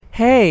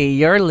Hey,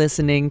 you're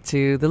listening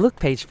to the Look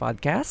Page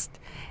podcast.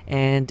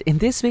 And in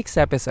this week's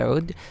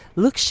episode,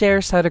 Look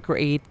shares how to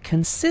create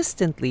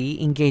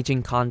consistently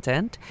engaging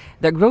content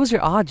that grows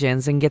your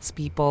audience and gets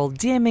people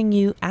DMing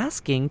you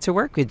asking to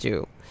work with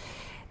you.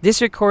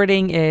 This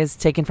recording is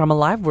taken from a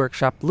live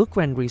workshop Luke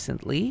ran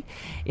recently.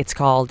 It's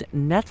called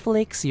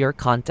Netflix Your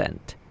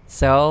Content.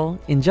 So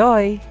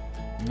enjoy!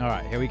 All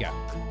right, here we go.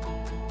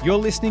 You're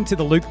listening to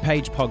the Luke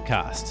Page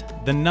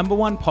podcast, the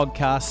 #1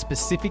 podcast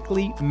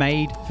specifically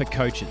made for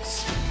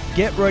coaches.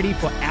 Get ready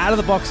for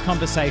out-of-the-box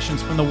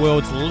conversations from the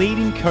world's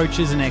leading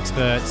coaches and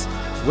experts.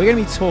 We're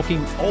going to be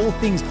talking all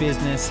things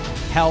business,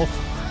 health,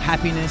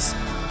 happiness,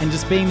 and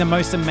just being the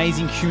most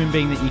amazing human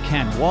being that you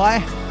can.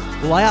 Why?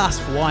 Well, I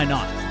asked, why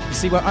not? You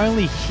see, we're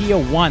only here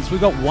once.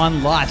 We've got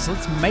one life, so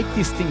let's make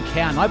this thing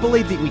count. And I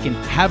believe that we can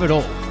have it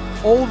all.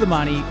 All the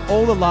money,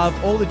 all the love,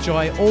 all the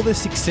joy, all the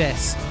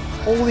success,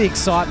 all the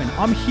excitement.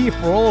 I'm here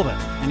for all of it.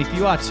 And if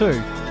you are too,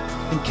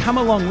 then come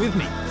along with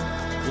me.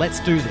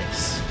 Let's do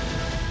this.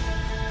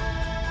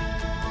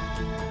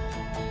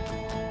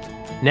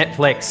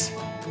 Netflix.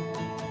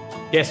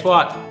 Guess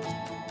what?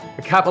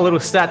 A couple little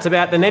stats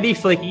about the Netty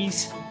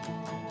Flickies.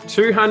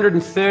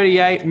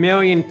 238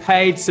 million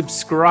paid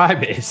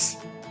subscribers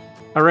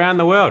around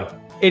the world.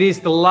 It is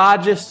the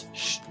largest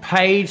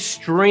paid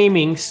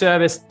streaming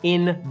service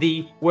in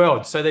the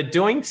world. So they're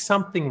doing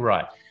something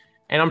right.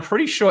 And I'm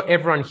pretty sure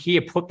everyone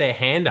here put their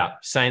hand up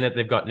saying that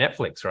they've got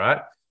Netflix,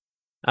 right?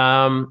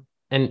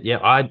 And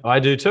yeah, I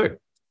do too.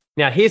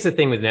 Now, here's the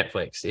thing with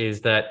Netflix is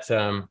that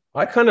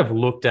I kind of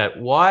looked at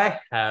why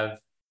have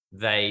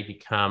they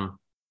become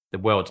the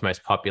world's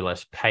most popular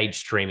paid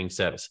streaming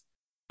service?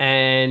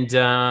 And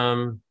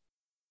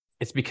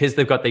it's because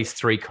they've got these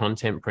 3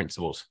 content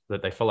principles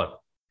that they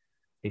follow.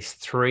 These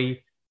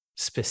 3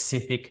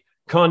 specific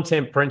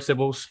content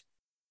principles.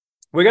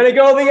 We're going to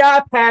go the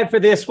iPad for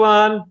this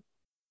one.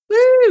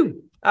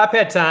 Woo!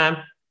 iPad time.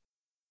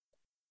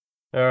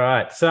 All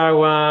right.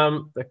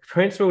 So the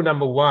principle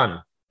number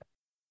 1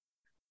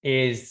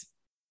 is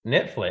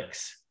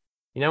Netflix.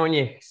 You know when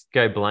you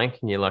go blank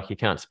and you're like, you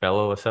can't spell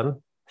all of a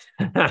sudden?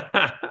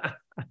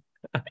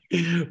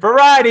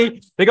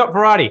 Variety. They got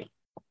variety.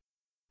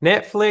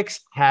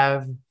 Netflix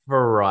have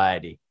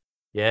variety.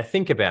 Yeah,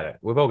 think about it.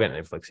 We've all got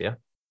Netflix here.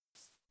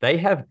 They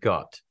have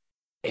got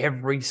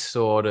every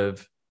sort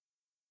of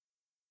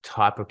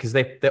type of, because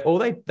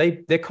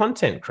they're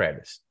content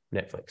creators.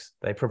 Netflix,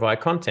 they provide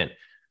content,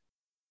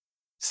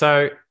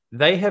 so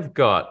they have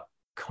got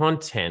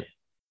content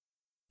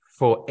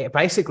for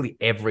basically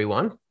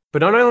everyone. But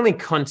not only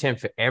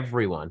content for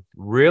everyone,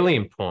 really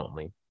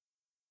importantly,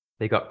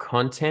 they got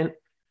content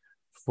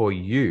for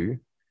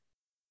you,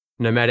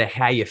 no matter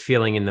how you're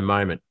feeling in the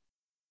moment.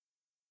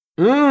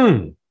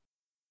 Is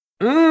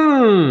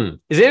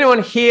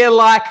anyone here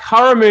like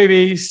horror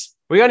movies?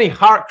 We got any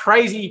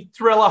crazy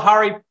thriller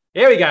horror?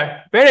 Here we go.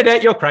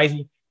 Bernadette, you're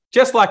crazy.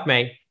 Just like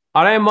me.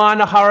 I don't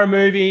mind a horror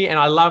movie and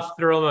I love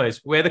thriller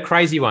movies. We're the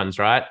crazy ones,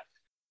 right?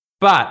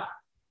 But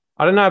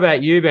I don't know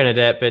about you,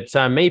 Bernadette, but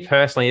me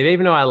personally,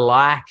 even though I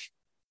like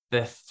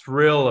the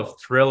thrill of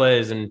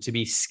thrillers and to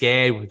be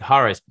scared with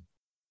horrors,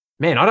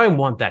 man, I don't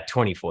want that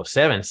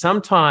 24/7.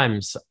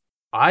 Sometimes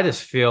I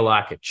just feel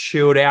like a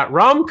chilled out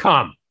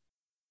rom-com.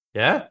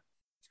 Yeah?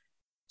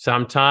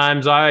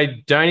 Sometimes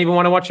I don't even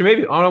want to watch a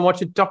movie. I want to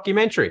watch a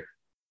documentary.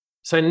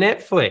 So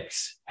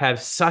Netflix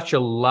have such a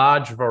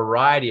large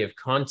variety of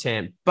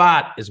content,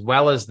 but as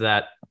well as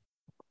that,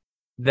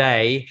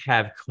 they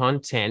have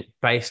content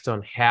based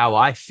on how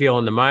I feel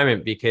in the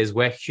moment, because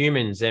we're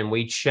humans and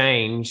we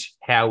change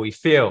how we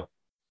feel.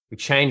 We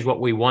change what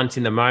we want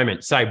in the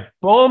moment. So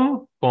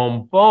boom,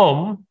 boom,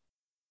 boom.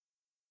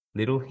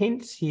 Little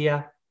hints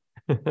here.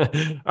 All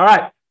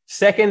right.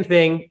 Second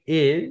thing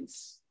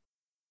is,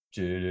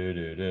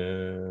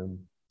 the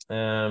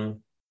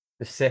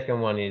second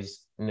one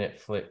is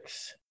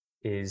Netflix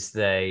is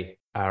they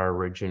are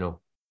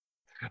original.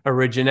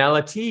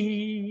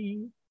 Originality.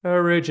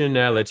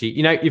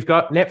 You know, you've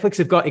got Netflix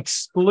have got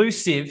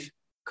exclusive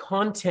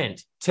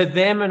content to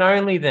them and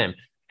only them.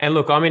 And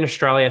look, I'm in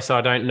Australia, so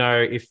I don't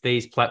know if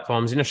these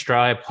platforms in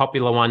Australia,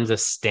 popular ones are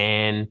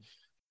Stan.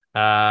 You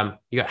got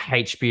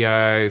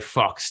HBO,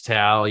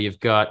 Foxtel, you've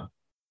got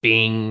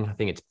Bing. I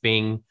think it's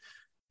Bing.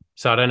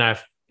 So I don't know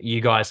if you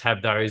guys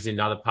have those in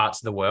other parts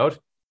of the world.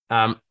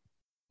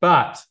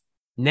 But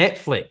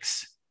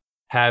Netflix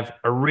have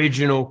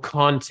original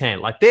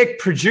content. Like they're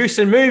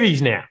producing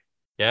movies now.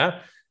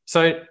 Yeah.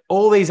 So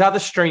all these other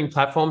streaming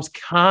platforms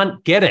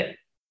can't get it.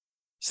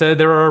 So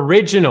they're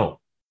original.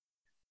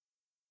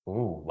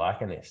 Ooh,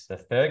 liking this. The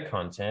third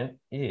content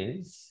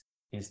is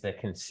they're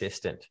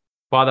consistent.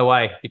 By the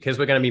way, because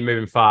we're going to be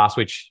moving fast,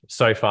 which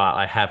so far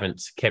I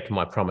haven't kept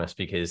my promise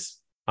because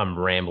I'm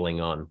rambling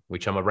on,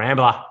 which I'm a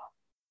rambler.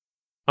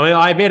 I mean,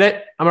 I admit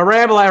it. I'm a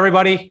rambler,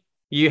 everybody.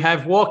 You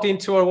have walked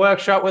into a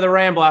workshop with a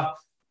rambler.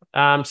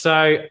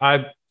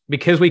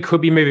 Because we could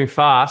be moving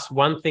fast,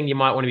 one thing you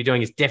might want to be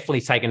doing is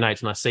definitely taking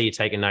notes, and I see you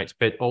taking notes,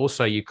 but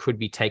also you could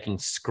be taking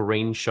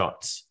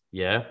screenshots,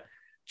 yeah,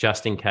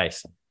 just in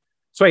case.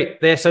 Sweet.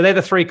 So they're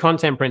the 3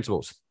 content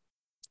principles.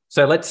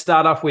 So let's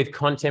start off with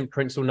content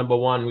principle number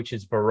 1, which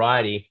is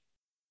variety.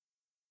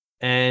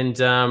 And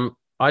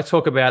I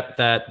talk about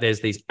that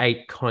there's these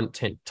 8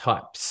 content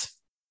types.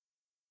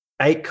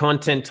 8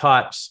 content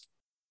types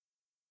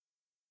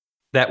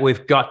that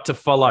we've got to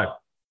follow.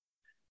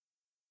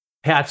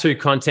 How-to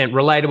content,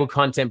 relatable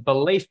content,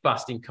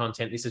 belief-busting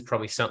content. This is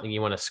probably something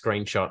you want to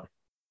screenshot.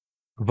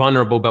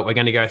 Vulnerable, but we're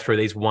going to go through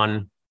these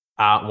one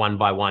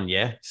by one,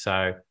 yeah?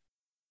 So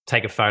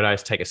take a photo,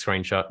 take a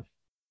screenshot.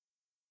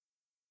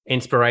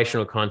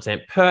 Inspirational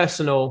content,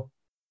 personal,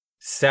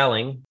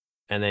 selling,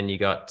 and then you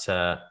got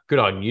good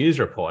old news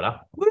reporter.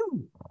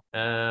 Woo!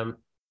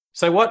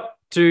 So what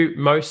do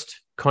most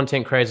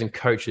content creators and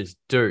coaches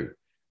do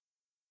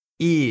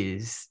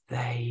is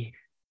they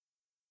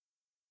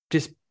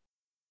just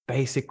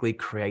basically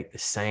create the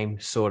same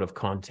sort of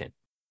content.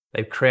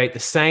 They create the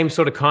same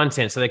sort of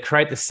content. So they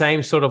create the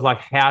same sort of like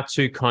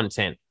how-to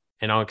content.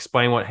 And I'll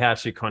explain what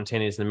how-to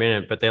content is in a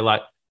minute, but they're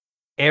like,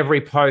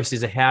 every post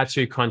is a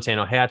how-to content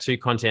or how-to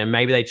content. And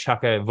maybe they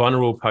chuck a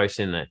vulnerable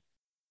post in there,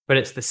 but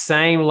it's the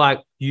same,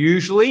 like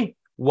usually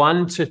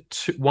 1,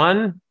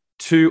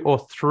 2,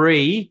 or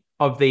 3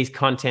 of these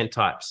content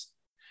types.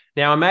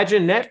 Now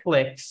imagine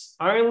Netflix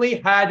only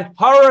had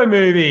horror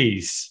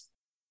movies.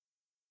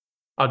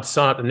 I'd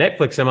sign up to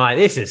Netflix. I'm like,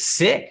 this is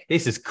sick.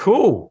 This is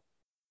cool.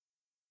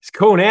 It's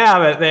cool now,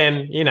 but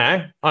then,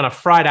 on a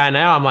Friday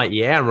now, I'm like,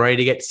 yeah, I'm ready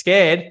to get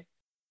scared.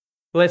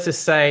 Let's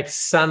just say it's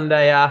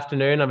Sunday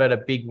afternoon. I've had a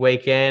big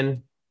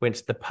weekend. Went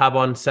to the pub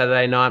on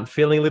Saturday night. I'm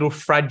feeling a little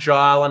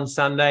fragile on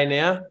Sunday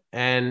now.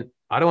 And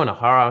I don't want a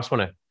horror. I just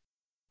want a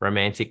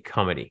romantic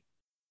comedy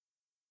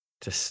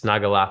to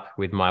snuggle up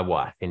with my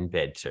wife in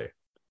bed too.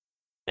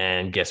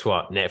 And guess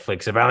what?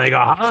 Netflix have only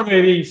got horror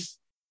movies.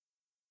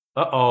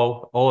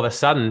 Uh-oh. All of a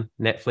sudden,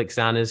 Netflix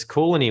aren't as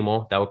cool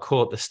anymore. They were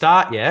cool at the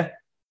start, yeah.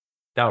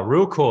 They were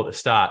real cool at the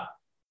start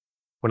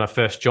when I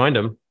first joined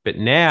them. But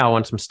now,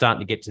 once I'm starting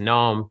to get to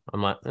know them,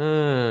 I'm like,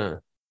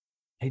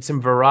 need some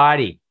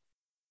variety.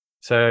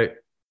 So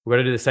we're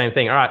going to do the same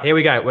thing. All right, here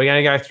we go. We're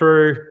going to go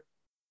through.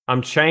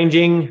 I'm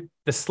changing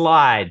the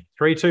slide.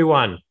 3, 2,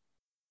 1.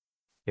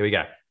 Here we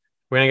go.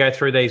 We're going to go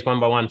through these one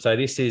by one. So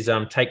this is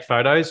take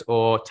photos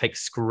or take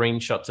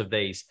screenshots of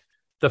these.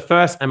 The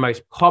first and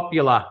most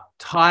popular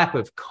type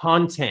of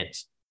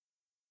content.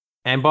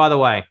 And by the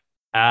way,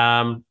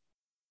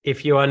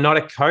 if you are not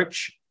a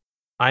coach,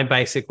 I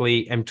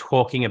basically am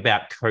talking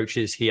about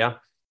coaches here.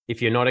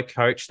 If you're not a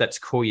coach, that's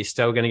cool. You're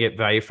still going to get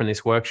value from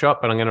this workshop,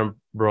 but I'm going to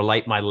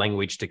relate my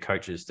language to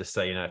coaches to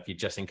say, if you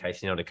just in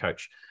case you're not a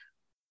coach.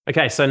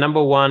 Okay, so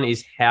number 1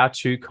 is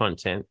how-to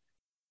content.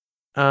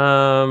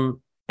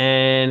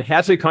 And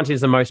how-to content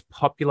is the most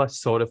popular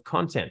sort of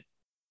content.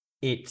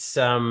 It's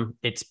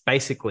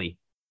basically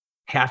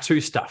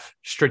how-to stuff,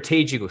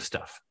 strategical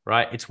stuff,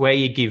 right? It's where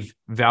you give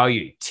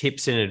value,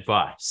 tips, and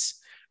advice.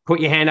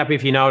 Put your hand up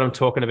if you know what I'm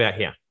talking about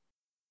here.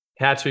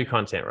 How-to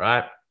content,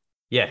 right?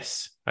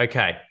 Yes.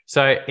 Okay.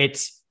 So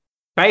it's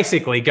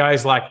basically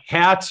goes like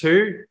how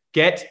to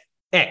get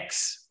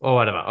X or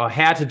whatever, or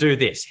how to do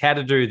this, how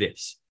to do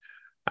this.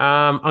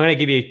 I'm going to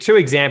give you 2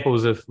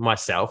 examples of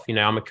myself.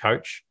 I'm a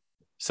coach.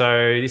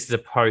 So this is a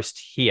post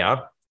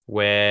here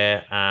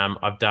where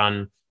I've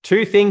done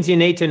 2 things you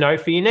need to know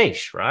for your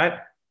niche, right?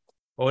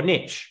 Or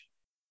niche.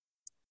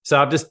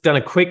 So I've just done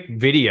a quick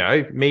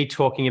video, me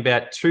talking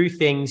about 2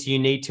 things you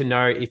need to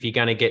know if you're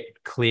going to get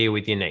clear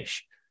with your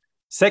niche.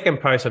 Second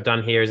post I've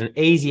done here is an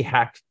easy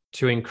hack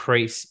to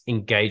increase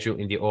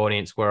engagement in the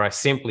audience, where I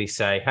simply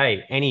say,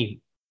 hey,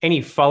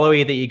 any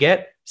follower that you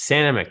get,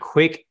 send them a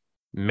quick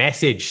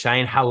message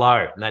saying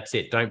hello. And that's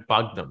it. Don't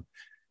bug them.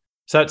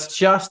 So it's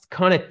just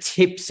kind of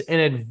tips and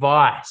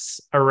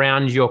advice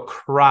around your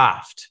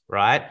craft,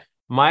 right?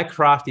 My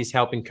craft is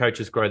helping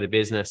coaches grow the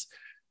business.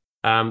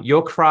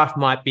 Your craft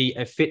might be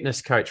a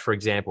fitness coach, for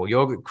example.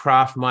 Your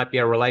craft might be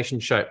a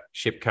relationship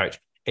coach.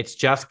 It's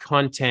just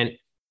content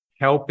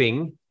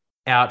helping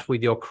out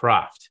with your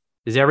craft.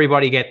 Does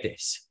everybody get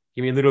this?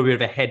 Give me a little bit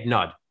of a head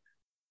nod.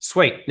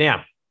 Sweet.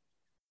 Now,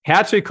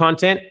 how-to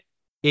content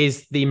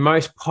is the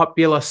most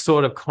popular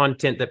sort of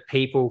content that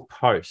people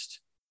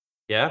post.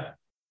 Yeah.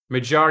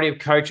 Majority of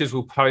coaches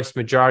will post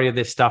majority of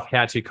their stuff,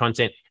 how-to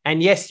content.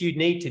 And yes, you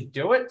need to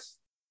do it.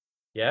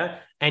 Yeah.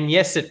 And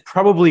yes, it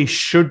probably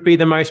should be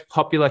the most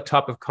popular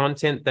type of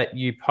content that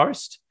you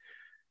post,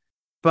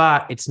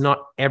 but it's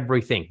not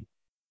everything.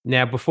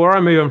 Now, before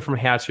I move on from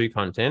how-to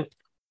content,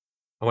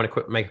 I want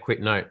to make a quick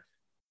note.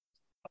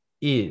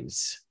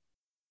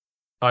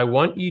 I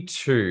want you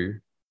to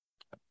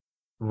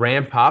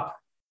ramp up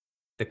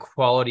the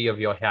quality of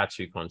your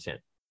how-to content.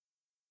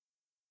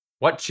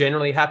 What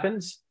generally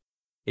happens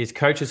is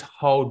coaches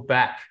hold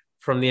back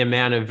from the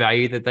amount of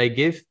value that they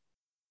give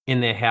in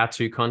their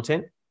how-to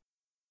content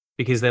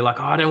because they're like,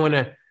 I don't want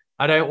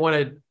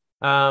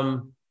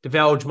to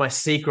divulge my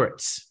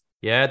secrets.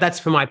 Yeah, that's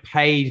for my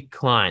paid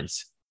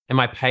clients and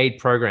my paid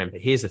program.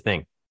 But here's the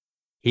thing.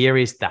 Here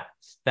is the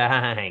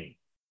thing,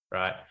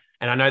 right?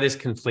 And I know there's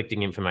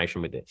conflicting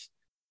information with this,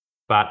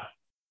 but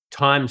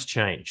times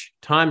change.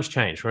 Times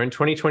change. We're in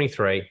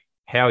 2023.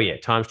 Hell yeah,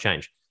 times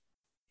change.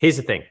 Here's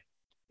the thing,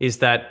 is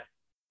that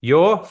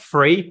your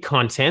free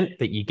content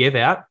that you give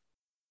out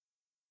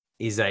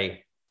is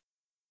a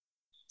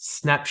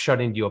snapshot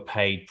into your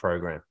paid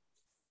program.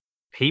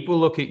 People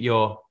look at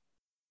your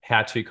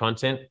how-to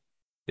content,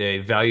 the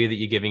value that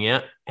you're giving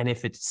out, and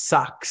if it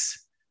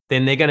sucks,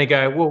 then they're going to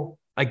go, well,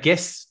 I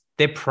guess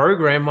their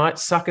program might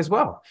suck as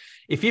well.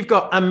 If you've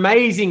got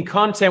amazing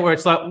content where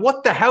it's like,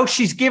 what the hell?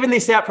 She's giving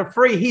this out for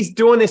free. He's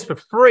doing this for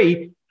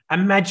free.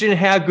 Imagine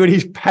how good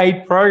his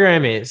paid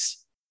program is.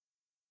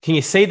 Can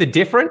you see the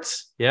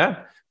difference?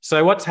 Yeah.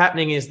 So what's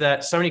happening is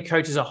that so many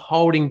coaches are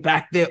holding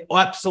back their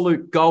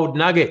absolute gold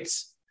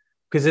nuggets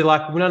because they're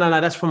like, no,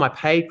 that's for my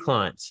paid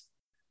clients.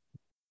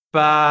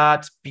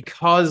 But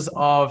because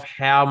of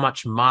how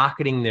much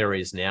marketing there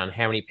is now and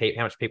how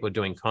much people are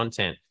doing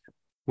content,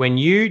 when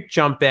you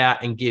jump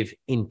out and give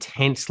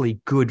intensely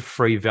good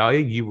free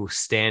value, you will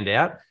stand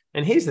out.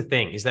 And here's the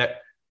thing, is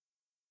that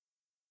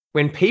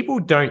when people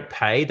don't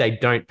pay, they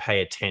don't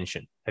pay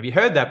attention. Have you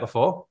heard that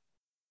before?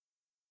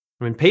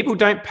 When people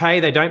don't pay,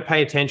 they don't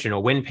pay attention.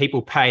 Or when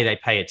people pay, they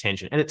pay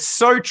attention. And it's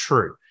so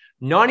true.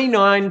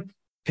 99%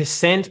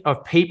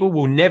 of people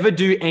will never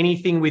do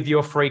anything with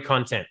your free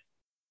content.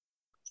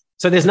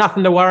 So there's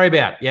nothing to worry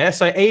about. Yeah.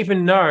 So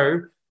even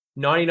though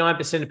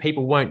 99% of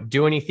people won't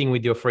do anything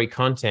with your free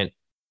content,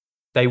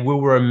 they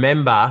will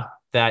remember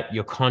that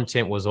your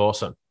content was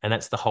awesome. And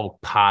that's the whole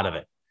part of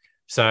it.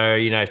 So,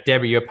 if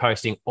Deborah, you're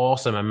posting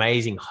awesome,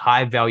 amazing,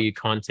 high value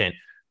content,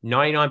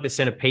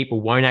 99% of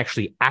people won't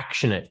actually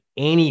action it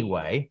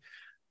anyway,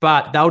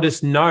 but they'll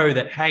just know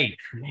that, hey,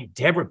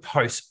 Deborah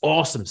posts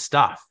awesome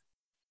stuff.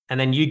 And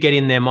then you get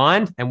in their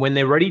mind. And when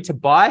they're ready to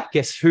buy,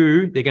 guess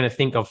who they're going to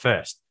think of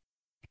first?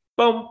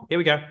 Boom. Here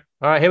we go.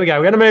 All right, here we go.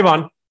 We're going to move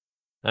on.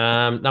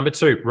 Number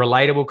 2,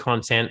 relatable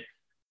content.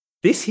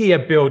 This here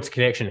builds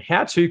connection.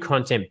 How-to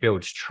content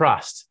builds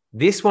trust.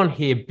 This one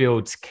here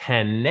builds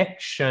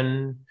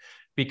connection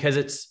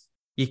because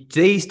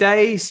these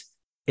days,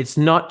 it's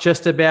not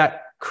just about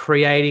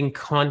creating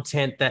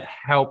content that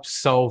helps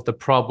solve the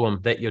problem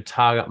that your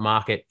target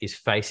market is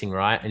facing,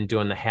 right? And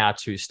doing the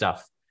how-to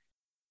stuff.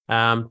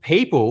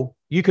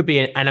 You could be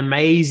an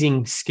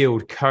amazing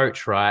skilled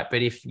coach, right?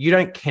 But if you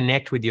don't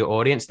connect with your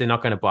audience, they're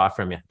not going to buy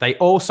from you. They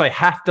also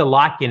have to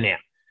like you now.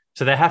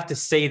 So they have to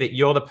see that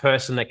you're the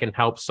person that can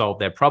help solve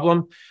their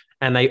problem.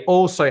 And they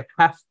also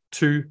have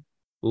to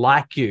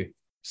like you.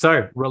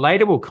 So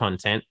relatable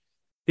content,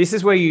 this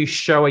is where you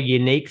show a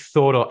unique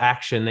thought or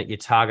action that your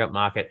target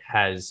market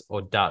has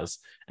or does.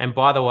 And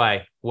by the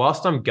way,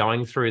 whilst I'm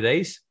going through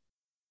these,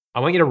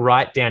 I want you to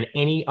write down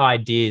any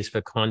ideas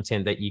for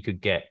content that you could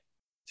get.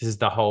 This is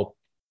the whole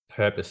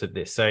purpose of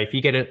this. So if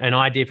you get an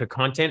idea for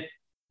content,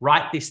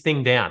 write this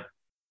thing down.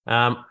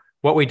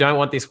 What we don't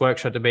want this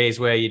workshop to be is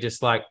where you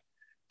just like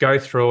go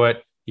through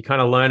it, you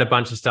kind of learn a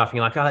bunch of stuff and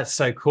you're like, oh, that's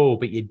so cool,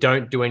 but you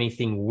don't do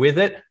anything with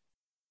it.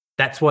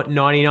 That's what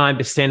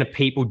 99% of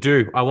people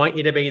do. I want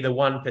you to be the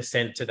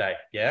 1% today.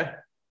 Yeah.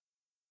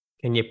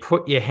 Can you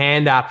put your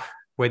hand up,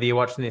 whether you're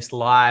watching this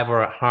live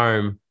or at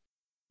home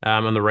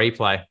on the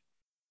replay?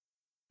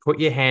 Put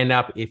your hand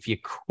up if you're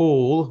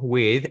cool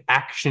with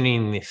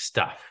actioning this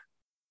stuff.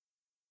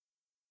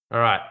 All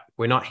right.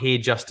 We're not here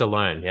just to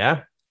learn.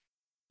 Yeah.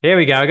 Here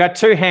we go. I got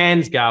 2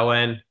 hands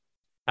going.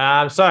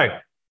 So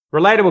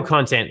relatable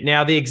content.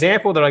 Now, the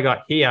example that I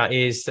got here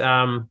is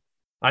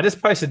I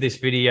just posted this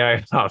video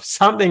of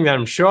something that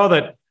I'm sure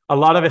that a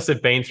lot of us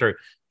have been through.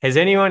 Has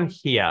anyone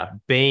here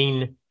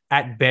been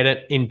in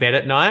bed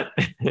at night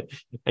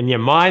and your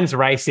mind's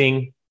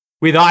racing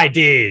with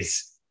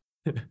ideas?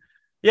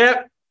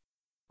 Yep.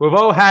 We've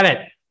all had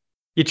it.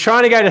 You're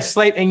trying to go to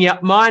sleep and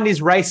your mind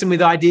is racing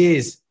with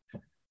ideas.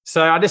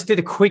 So I just did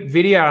a quick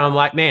video. And I'm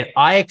like, man,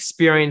 I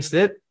experienced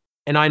it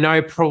and I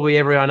know probably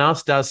everyone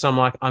else does. So I'm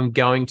like, I'm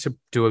going to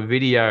do a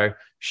video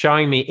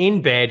showing me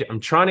in bed.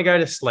 I'm trying to go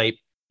to sleep.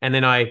 And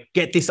then I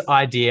get this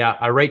idea.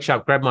 I reach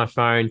up, grab my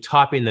phone,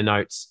 type in the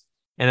notes,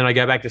 and then I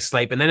go back to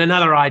sleep. And then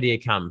another idea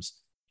comes.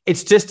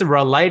 It's just a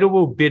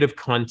relatable bit of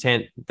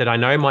content that I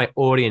know my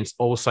audience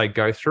also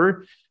go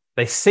through.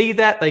 They see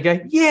that, they go,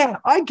 yeah,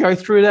 I go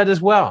through that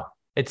as well.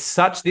 It's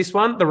this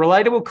one, the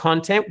relatable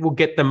content will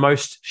get the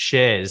most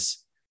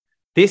shares.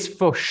 This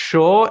for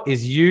sure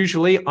is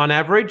usually on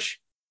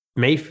average,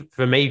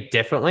 for me,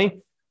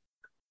 definitely.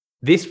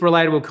 This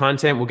relatable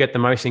content will get the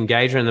most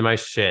engagement and the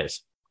most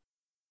shares.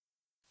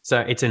 So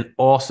it's an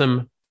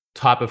awesome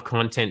type of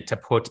content to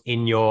put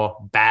in your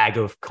bag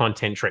of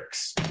content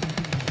tricks.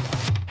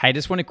 Hey, I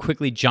just want to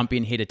quickly jump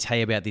in here to tell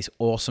you about this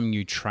awesome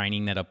new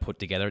training that I put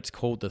together. It's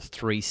called the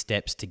 3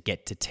 Steps to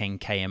Get to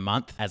 10K a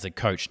Month as a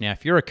coach. Now,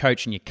 if you're a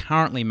coach and you're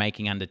currently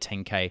making under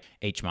 10K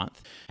each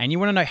month, and you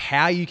want to know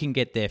how you can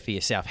get there for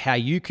yourself, how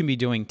you can be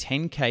doing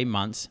 10K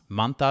months,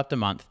 month after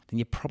month, then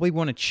you probably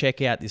want to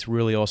check out this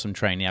really awesome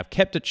training. Now, I've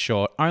kept it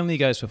short, only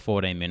goes for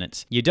 14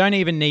 minutes. You don't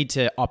even need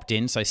to opt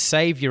in, so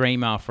save your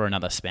email for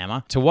another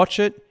spammer. To watch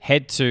it,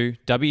 head to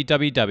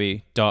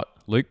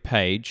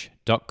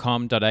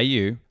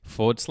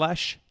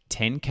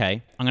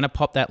www.lukepage.com.au/10K. I'm going to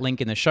pop that link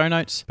in the show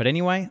notes. But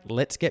anyway,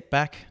 let's get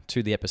back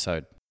to the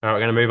episode. All right, we're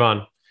going to move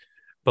on.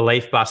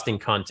 belief busting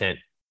content.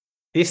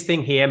 This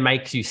thing here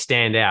makes you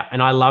stand out.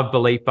 And I love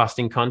belief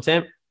busting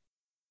content.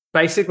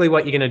 Basically,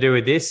 what you're going to do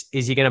with this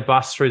is you're going to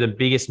bust through the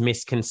biggest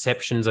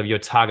misconceptions of your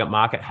target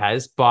market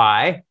has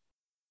by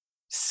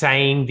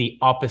saying the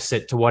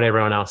opposite to what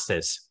everyone else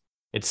says.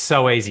 It's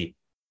so easy.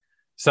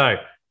 So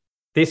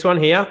this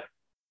one here,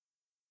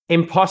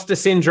 imposter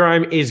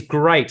syndrome is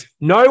great.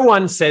 No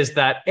one says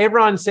that.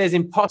 Everyone says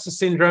imposter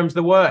syndrome's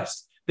the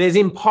worst. There's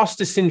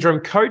imposter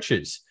syndrome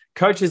coaches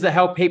that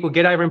help people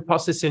get over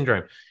imposter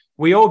syndrome.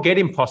 We all get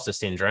imposter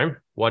syndrome.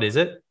 What is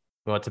it?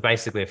 Well, it's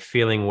basically a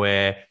feeling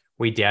where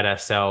we doubt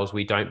ourselves.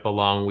 We don't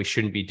belong. We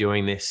shouldn't be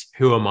doing this.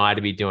 Who am I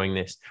to be doing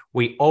this?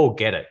 We all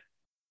get it.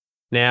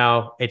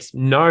 Now, it's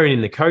known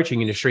in the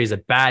coaching industry as a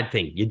bad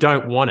thing. You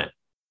don't want it.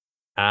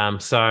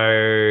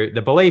 So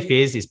the belief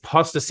is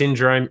imposter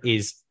syndrome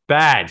is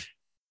bad.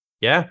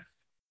 Yeah.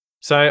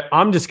 So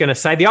I'm just going to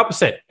say the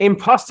opposite.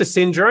 Imposter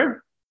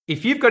syndrome,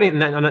 if you've got it,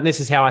 and this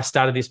is how I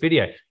started this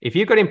video. If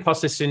you've got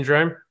imposter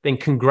syndrome, then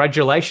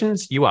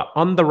congratulations, you are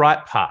on the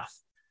right path.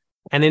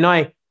 And then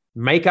I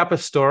make up a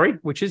story,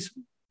 which is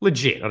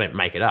legit. I don't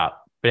make it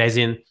up, but as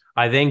in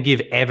I then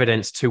give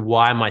evidence to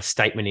why my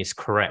statement is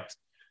correct.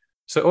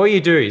 So all you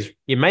do is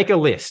you make a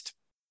list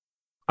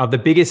of the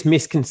biggest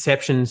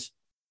misconceptions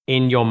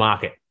in your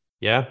market.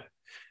 Yeah.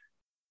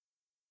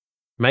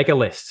 Make a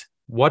list.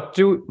 What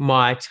do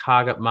my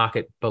target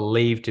market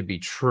believe to be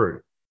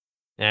true?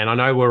 And I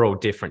know we're all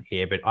different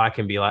here, but I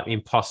can be like,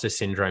 imposter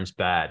syndrome's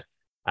bad.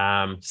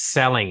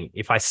 Selling,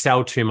 if I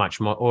sell too much,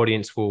 my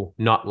audience will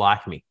not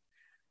like me.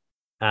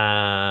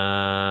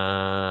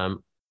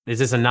 There's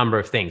just a number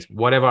of things.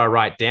 Whatever I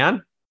write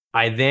down,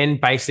 I then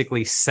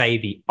basically say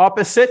the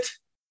opposite.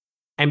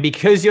 And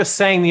because you're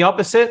saying the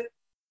opposite,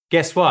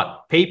 guess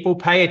what? People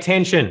pay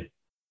attention.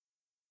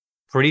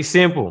 Pretty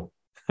simple.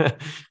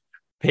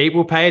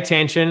 People pay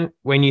attention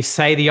when you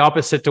say the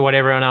opposite to what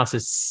everyone else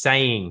is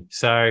saying.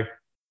 So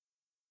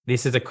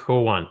this is a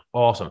cool one.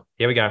 Awesome.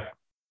 Here we go.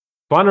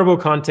 Vulnerable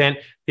content.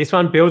 This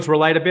one builds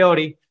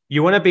relatability.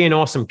 You want to be an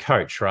awesome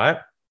coach, right?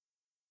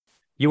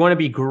 You want to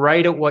be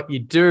great at what you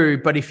do,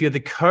 but if you're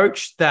the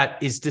coach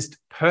that is just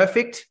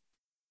perfect,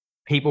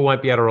 people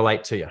won't be able to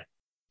relate to you.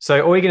 So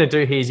all you're going to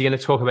do here is you're going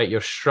to talk about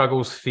your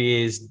struggles,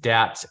 fears,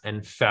 doubts,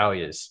 and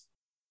failures.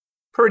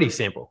 Pretty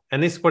simple.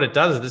 And this, what it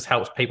does is this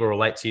helps people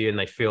relate to you and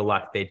they feel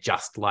like they're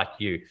just like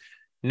you.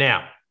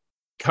 Now,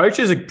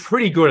 coaches are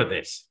pretty good at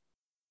this.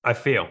 I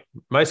feel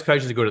most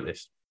coaches are good at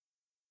this.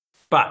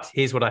 But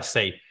here's what I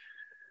see.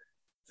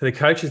 For the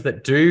coaches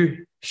that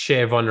do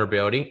share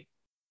vulnerability,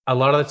 a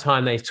lot of the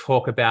time they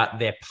talk about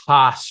their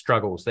past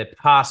struggles, their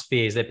past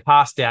fears, their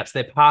past doubts,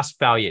 their past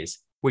failures,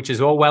 which is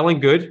all well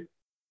and good.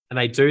 And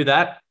they do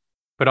that.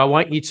 But I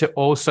want you to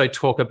also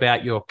talk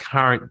about your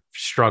current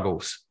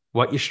struggles,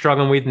 what you're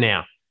struggling with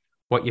now,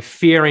 what you're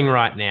fearing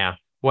right now,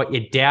 what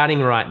you're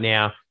doubting right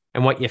now,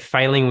 and what you're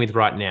failing with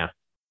right now.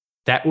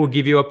 That will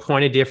give you a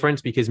point of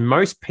difference because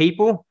most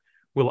people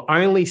will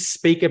only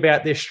speak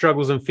about their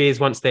struggles and fears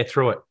once they're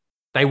through it.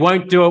 They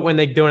won't do it when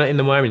they're doing it in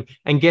the moment.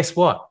 And guess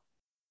what?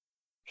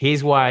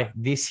 Here's why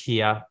this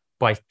here,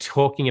 by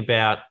talking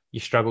about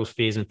your struggles,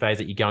 fears, and failures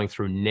that you're going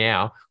through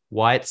now,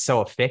 why it's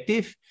so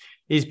effective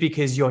is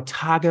because your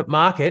target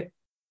market,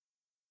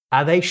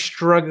 are they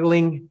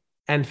struggling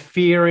and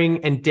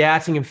fearing and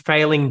doubting and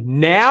failing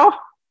now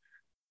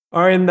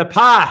or in the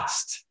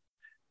past?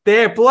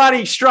 They're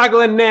bloody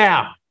struggling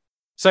now.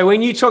 So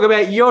when you talk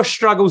about your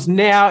struggles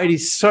now, it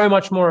is so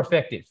much more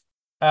effective.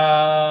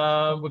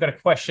 We've got a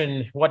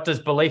question. What does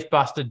Belief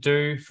Buster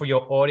do for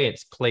your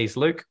audience, please,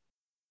 Luke?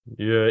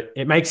 Yeah,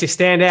 it makes you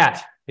stand out.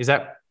 Is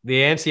that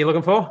the answer you're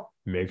looking for?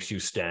 Makes you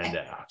stand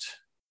out.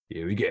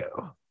 Here we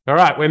go. All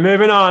right, we're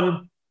moving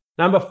on.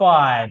 Number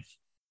 5,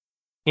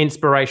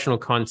 inspirational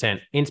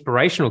content.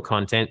 Inspirational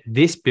content,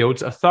 this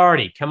builds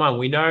authority. Come on,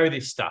 we know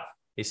this stuff.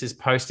 This is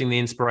posting the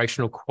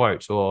inspirational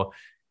quote or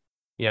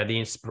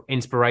the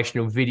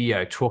inspirational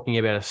video talking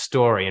about a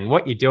story. And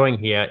what you're doing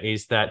here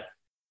is that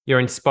you're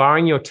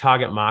inspiring your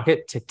target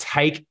market to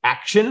take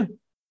action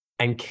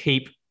and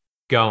keep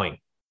going.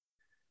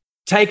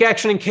 Take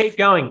action and keep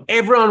going.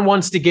 Everyone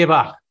wants to give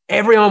up.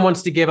 Everyone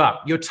wants to give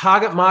up. Your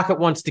target market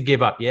wants to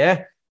give up,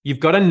 yeah? You've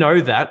got to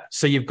know that.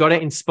 So you've got to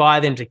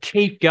inspire them to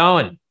keep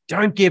going.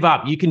 Don't give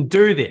up. You can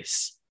do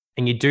this.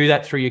 And you do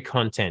that through your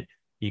content.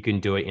 You can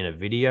do it in a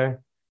video.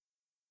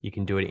 You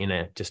can do it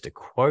in just a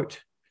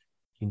quote.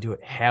 You can do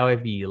it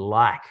however you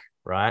like,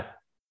 right?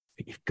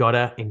 But you've got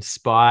to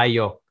inspire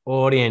your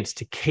audience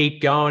to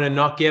keep going and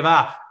not give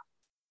up.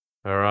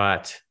 All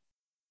right.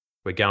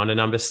 We're going to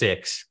number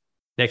 6.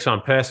 Next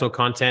one, personal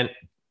content.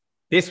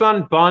 This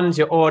one bonds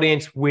your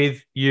audience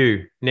with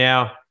you.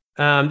 Now,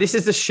 this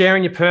is the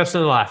sharing your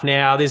personal life.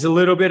 Now, there's a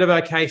little bit of,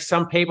 okay,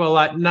 some people are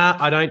like, nah,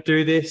 I don't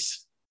do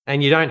this.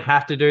 And you don't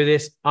have to do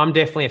this. I'm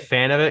definitely a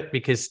fan of it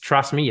because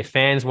trust me, your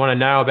fans want to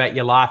know about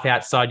your life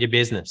outside your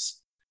business.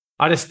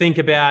 I just think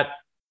about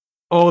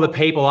all the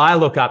people I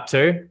look up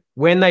to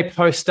when they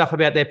post stuff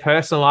about their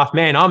personal life,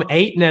 man, I'm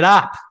eating it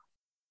up.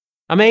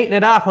 I'm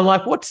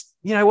like,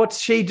 what's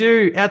she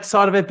do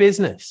outside of her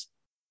business?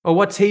 Or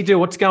what's he do?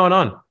 What's going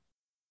on?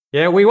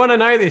 Yeah, we want to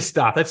know this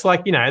stuff. That's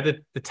like,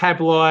 the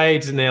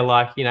tabloids, and they're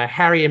like,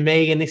 Harry and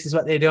Meghan, this is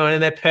what they're doing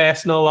in their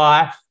personal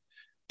life.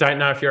 Don't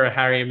know if you're a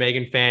Harry and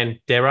Meghan fan,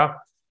 Deborah.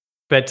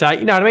 But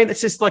you know what I mean?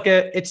 It's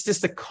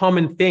just a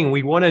common thing.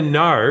 We want to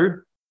know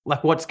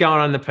like what's going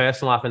on in the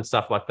personal life and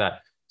stuff like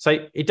that.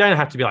 So it don't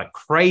have to be like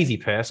crazy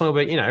personal,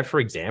 but for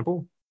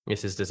example,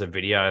 this is just a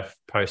video I've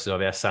posted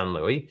of our son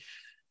Louis.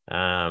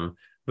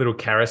 Little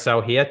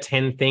carousel here,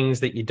 10 things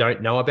that you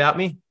don't know about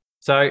me.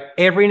 So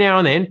every now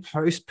and then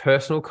post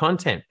personal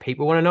content.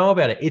 People want to know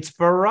about it. It's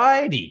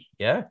variety.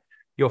 Yeah.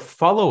 Your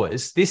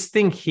followers, this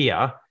thing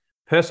here,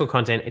 personal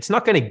content, it's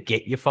not going to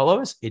get your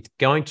followers. It's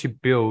going to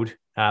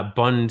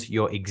bond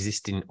your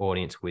existing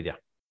audience with you.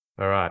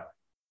 All right.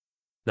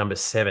 Number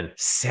 7,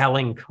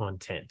 selling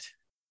content.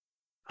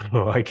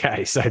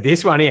 Okay. So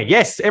this one here.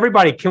 Yes,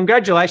 everybody,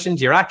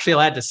 congratulations. You're actually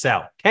allowed to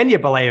sell. Can you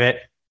believe it?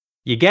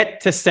 You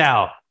get to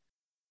sell.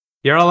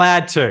 You're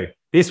allowed to.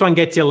 This one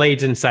gets you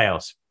leads and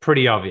sales.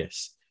 Pretty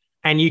obvious.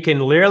 And you can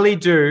literally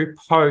do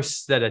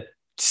posts that are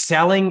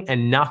selling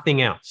and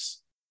nothing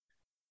else.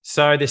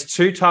 So there's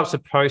 2 types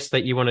of posts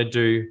that you want to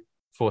do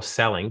for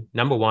selling.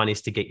 Number 1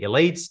 is to get your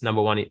leads.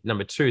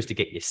 Number 2 is to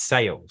get your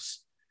sales.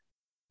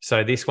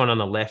 So this one on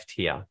the left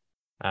here,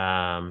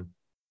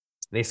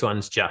 this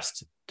one's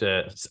just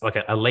like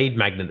a lead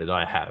magnet that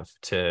I have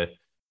to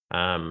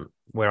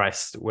where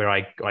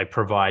I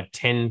provide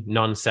 10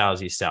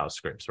 non-salesy sales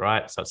scripts,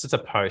 right? So it's just a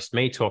post,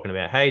 me talking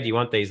about, hey, do you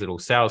want these little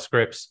sales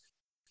scripts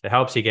that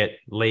helps you get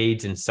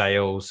leads and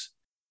sales?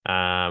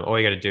 All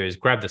you got to do is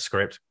grab the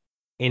script,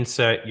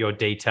 insert your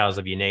details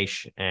of your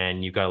niche,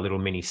 and you've got a little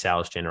mini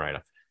sales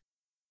generator.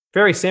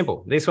 Very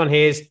simple. This one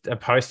here is a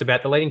post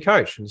about the leading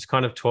coach. I'm just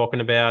kind of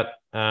talking about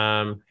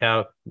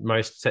how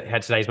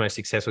today's most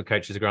successful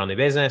coaches are growing their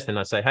business. And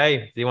I say,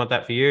 hey, do you want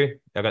that for you?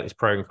 I've got this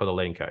program for the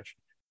leading coach.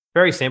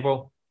 Very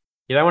simple.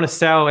 You don't want to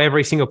sell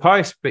every single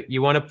post, but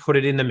you want to put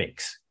it in the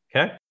mix.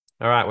 Okay.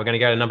 All right. We're going to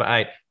go to number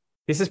 8.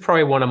 This is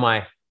probably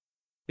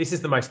this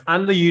is the most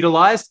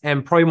underutilized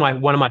and probably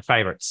one of my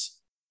favorites.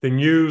 The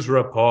news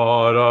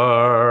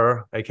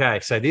reporter. Okay.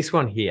 So this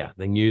one here,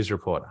 the news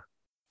reporter.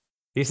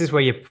 This is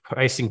where you're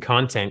posting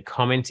content,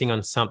 commenting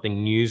on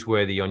something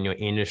newsworthy on your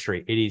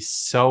industry. It is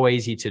so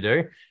easy to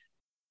do.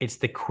 It's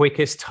the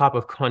quickest type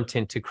of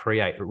content to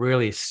create. It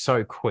really is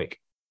so quick.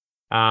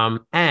 And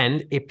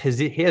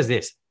here's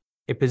this.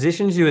 It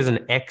positions you as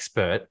an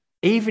expert,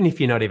 even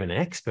if you're not even an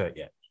expert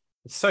yet.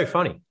 It's so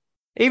funny.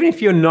 Even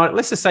if you're not,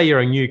 let's just say you're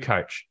a new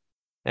coach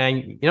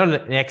and you're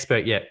not an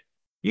expert yet.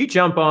 You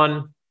jump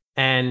on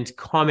and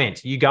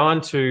comment. You go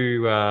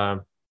onto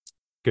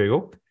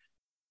Google.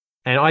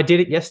 And I did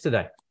it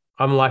yesterday.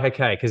 I'm like,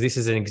 okay, because this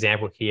is an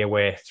example here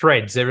where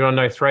Threads, everyone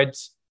know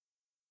Threads?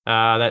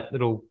 That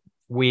little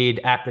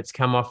weird app that's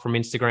come off from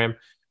Instagram.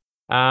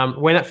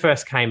 When it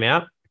first came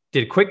out,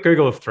 did a quick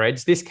Google of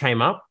Threads. This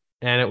came up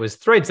and it was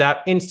Threads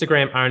app.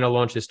 Instagram owner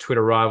launches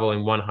Twitter rival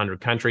in 100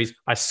 countries.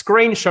 I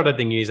screenshotted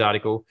the news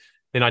article.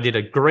 Then I did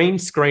a green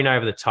screen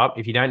over the top.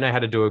 If you don't know how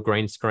to do a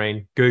green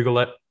screen, Google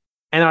it.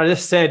 And I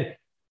just said,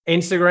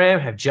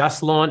 Instagram have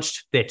just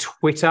launched their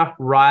Twitter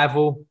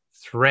rival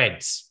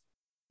Threads.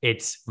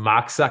 It's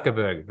Mark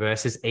Zuckerberg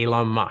versus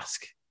Elon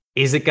Musk.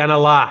 Is it going to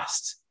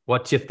last?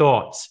 What's your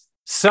thoughts?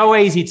 So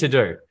easy to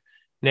do.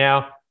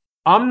 Now,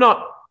 I'm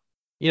not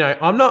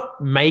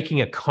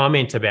making a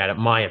comment about it,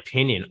 my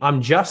opinion.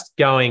 I'm just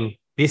going,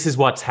 this is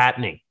what's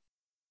happening.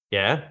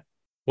 Yeah.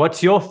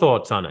 What's your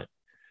thoughts on it?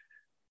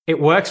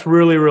 It works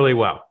really, really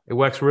well. It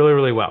works really,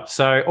 really well.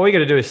 So all you got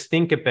to do is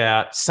think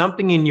about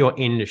something in your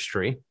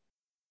industry,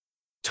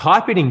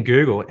 type it in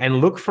Google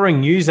and look for a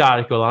news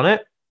article on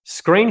it.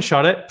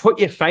 Screenshot it, put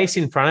your face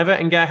in front of it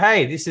and go,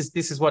 hey, this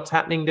is what's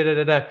happening.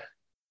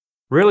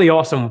 Really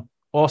awesome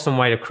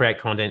way to create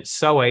content.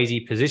 So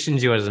easy,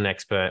 positions you as an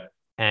expert,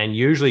 and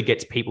usually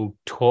gets people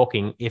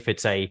talking if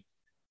it's a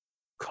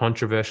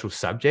controversial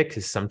subject,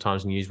 because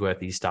sometimes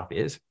newsworthy stuff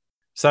is.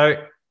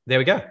 So there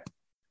we go.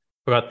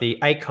 We've got the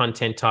 8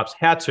 content types,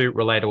 how to,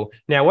 relatable.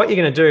 Now, what you're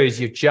going to do is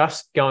you're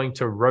just going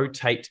to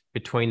rotate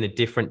between the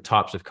different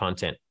types of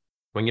content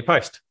when you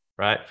post,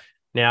 right?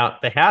 Now,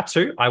 the how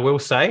to, I will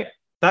say,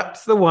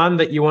 that's the one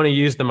that you want to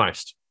use the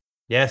most.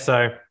 Yeah.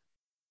 So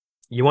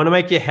you want to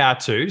make your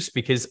how-tos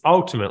because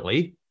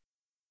ultimately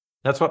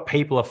that's what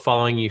people are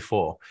following you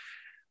for.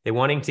 They're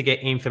wanting to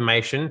get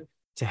information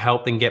to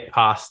help them get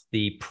past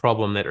the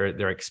problem that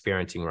they're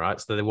experiencing,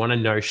 right? So they want to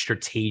know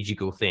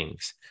strategical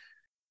things.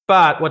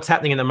 But what's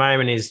happening at the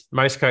moment is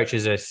most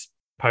coaches are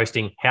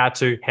posting how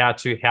to,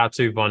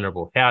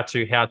 vulnerable, how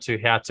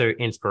to,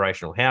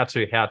 inspirational, how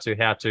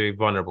to,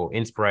 vulnerable,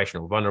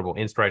 inspirational,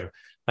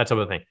 that type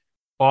of thing.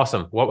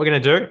 Awesome. What we're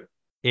going to do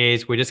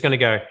is we're just going to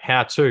go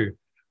how to,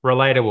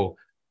 relatable,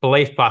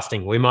 belief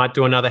busting. We might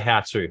do another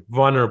how to,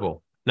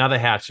 vulnerable, another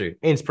how to,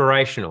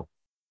 inspirational.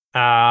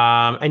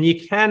 And you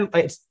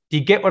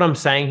get what I'm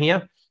saying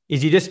here?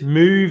 Is you're just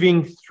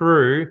moving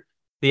through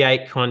the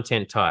 8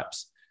 content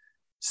types.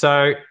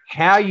 So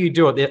how you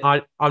do it,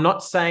 I'm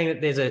not saying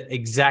that there's an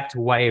exact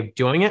way of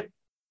doing it.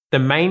 The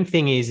main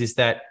thing is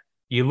that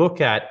You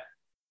look at,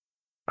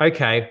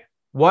 okay,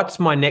 what's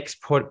my next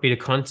bit of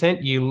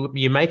content?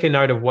 You make a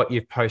note of what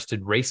you've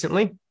posted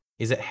recently.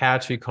 Is it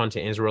how-to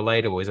content? Is it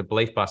relatable? Is it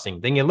belief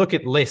busting? Then you look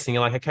at lists and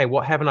you're like, okay,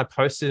 what haven't I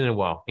posted in a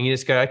while? And you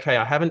just go, okay,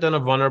 I haven't done a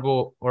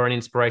vulnerable or an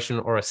inspiration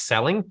or a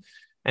selling.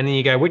 And then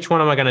you go, which one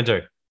am I going to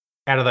do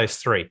out of those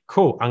three?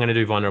 Cool, I'm going to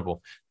do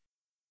vulnerable.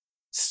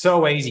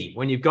 So easy.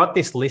 When you've got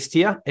this list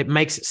here, it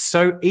makes it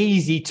so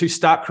easy to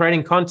start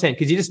creating content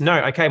because you just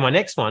know, okay, my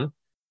next one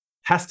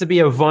has to be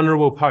a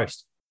vulnerable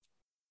post.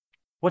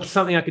 What's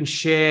something I can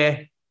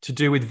share to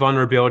do with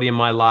vulnerability in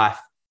my life,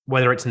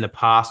 whether it's in the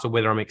past or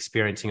whether I'm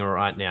experiencing it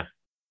right now?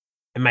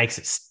 It makes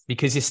it,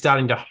 because you're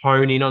starting to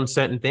hone in on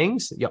certain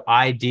things, your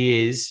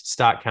ideas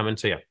start coming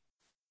to you.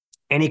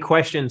 Any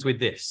questions with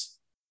this?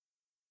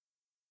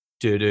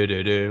 All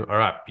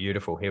right,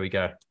 beautiful. Here we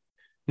go.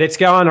 Let's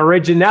go on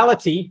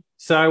originality.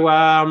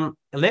 So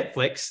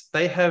Netflix,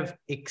 they have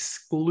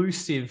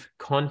exclusive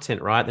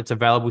content, right? That's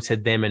available to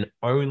them and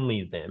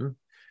only them.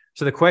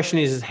 So the question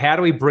is how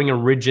do we bring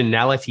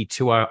originality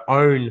to our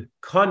own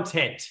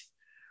content?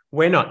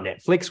 We're not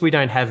Netflix. We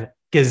don't have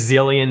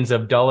gazillions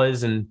of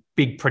dollars and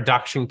big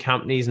production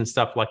companies and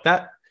stuff like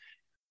that.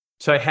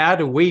 So how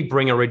do we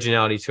bring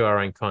originality to our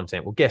own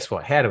content? Well, guess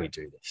what? How do we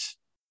do this?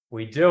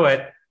 We do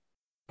it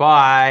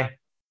by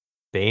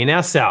being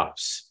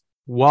ourselves.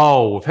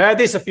 Whoa, we've heard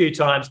this a few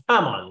times.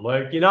 Come on,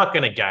 Luke, you're not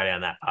going to go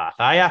down that path,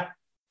 are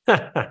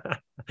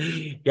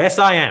you? Yes,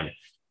 I am.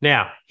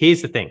 Now,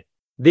 here's the thing.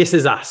 This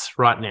is us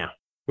right now.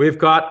 We've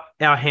got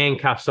our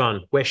handcuffs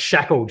on. We're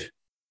shackled.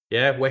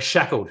 Yeah, we're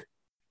shackled.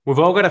 We've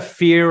all got a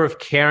fear of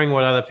caring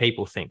what other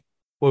people think.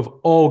 We've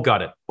all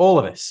got it, all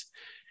of us.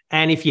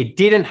 And if you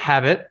didn't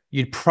have it,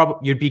 you'd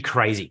be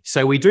crazy.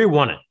 So we do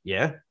want it.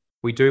 Yeah,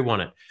 we do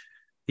want it.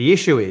 The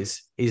issue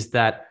is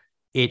that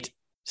it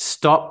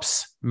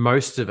stops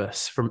most of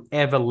us from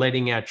ever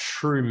letting our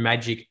true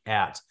magic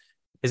out.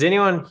 Is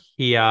anyone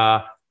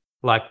here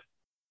like,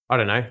 I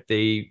don't know,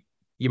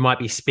 you might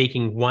be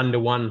speaking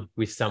one-to-one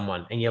with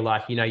someone and you're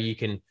like, you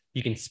can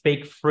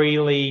speak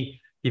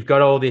freely. You've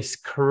got all this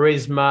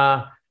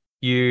charisma.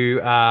 You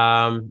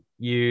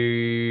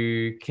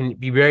can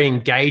be very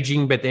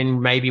engaging, but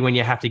then maybe when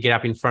you have to get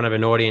up in front of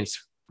an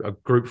audience, a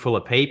group full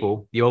of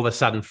people, you all of a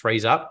sudden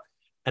freeze up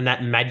and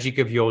that magic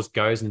of yours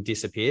goes and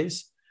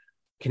disappears.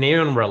 Can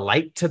anyone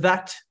relate to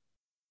that?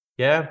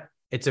 Yeah,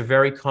 it's a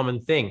very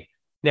common thing.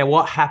 Now,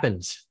 what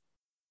happens?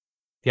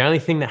 The only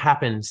thing that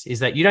happens is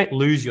that you don't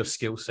lose your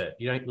skill set.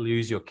 You don't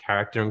lose your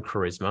character and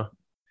charisma.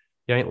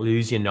 You don't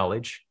lose your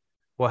knowledge.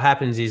 What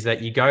happens is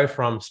that you go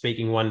from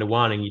speaking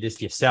one-to-one and you're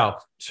just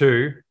yourself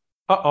to,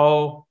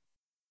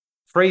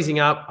 freezing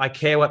up, I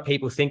care what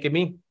people think of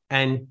me,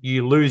 and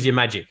you lose your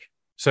magic.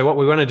 So what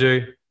we want to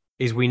do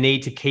is we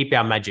need to keep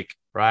our magic,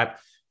 right?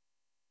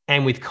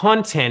 And with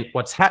content,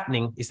 what's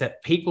happening is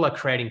that people are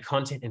creating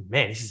content, and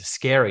man, this is a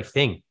scary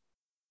thing.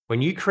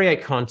 When you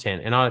create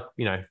content, and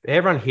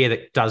everyone here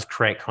that does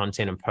create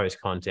content and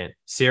post content,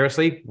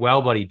 seriously,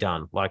 well bloody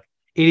done. Like,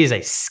 it is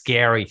a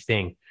scary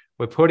thing.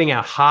 We're putting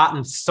our heart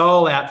and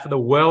soul out for the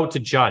world to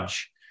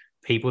judge.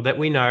 People that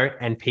we know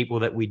and people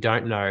that we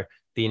don't know.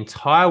 The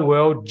entire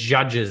world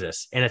judges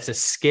us, and it's a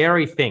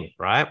scary thing,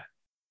 right?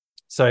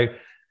 So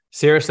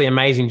seriously,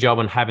 amazing job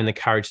on having the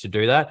courage to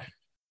do that.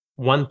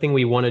 One thing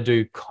we want to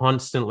do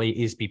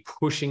constantly is be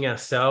pushing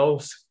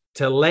ourselves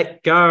to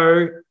let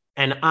go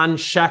and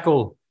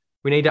unshackle.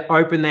 We need to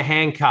open the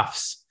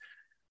handcuffs,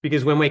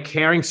 because when we're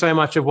caring so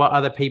much of what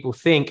other people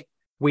think,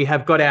 we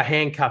have got our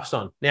handcuffs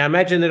on. Now,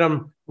 imagine that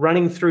I'm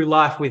running through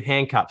life with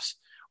handcuffs.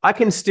 I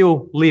can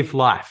still live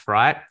life,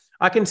 right?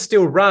 I can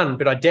still run,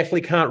 but I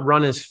definitely can't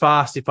run as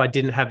fast if I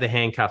didn't have the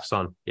handcuffs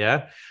on.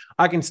 Yeah.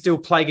 I can still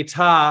play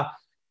guitar,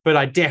 but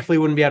I definitely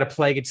wouldn't be able to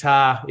play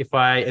guitar if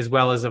I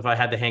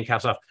had the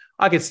handcuffs off.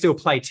 I could still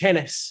play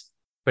tennis,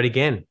 but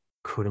again,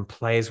 couldn't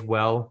play as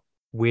well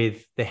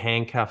with the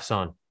handcuffs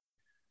on.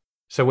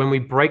 So when we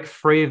break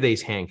free of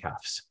these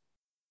handcuffs,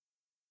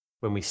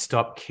 when we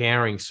stop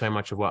caring so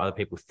much of what other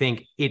people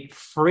think, it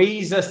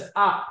frees us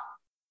up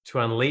to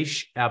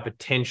unleash our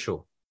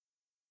potential.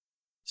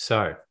 So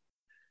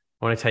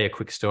I want to tell you a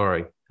quick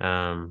story.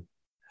 I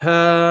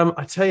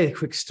tell you a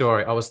quick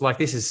story. I was like,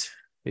 this is,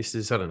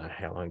 I don't know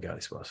how long ago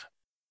this was,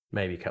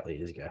 maybe a couple of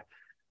years ago.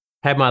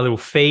 Had my little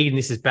feed, and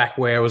this is back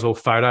where it was all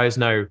photos,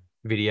 no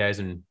videos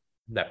and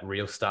that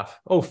real stuff.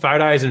 All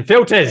photos and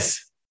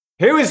filters.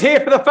 Who is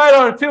here for the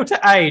photo and filter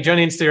age on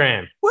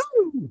Instagram?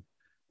 Woo!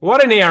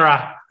 What an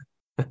era.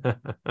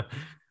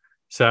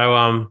 So,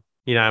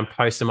 I'm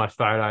posting my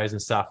photos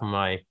and stuff on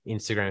my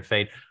Instagram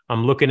feed.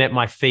 I'm looking at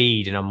my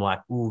feed and I'm like,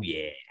 oh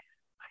yeah,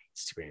 my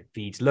Instagram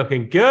feed's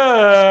looking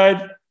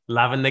good.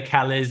 Loving the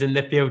colors and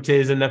the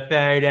filters and the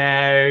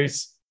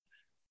photos.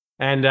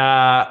 And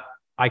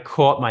I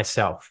caught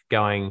myself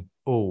going,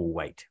 oh,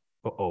 wait,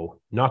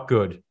 not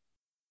good.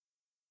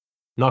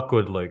 Not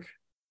good, Luke.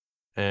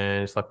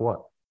 And it's like,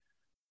 what?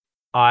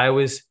 I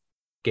was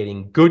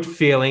getting good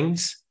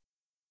feelings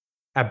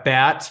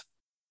about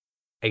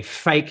a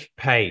fake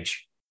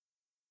page.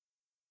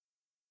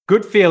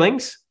 Good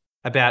feelings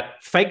about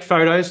fake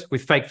photos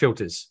with fake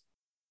filters.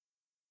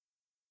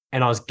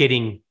 And I was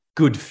getting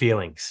good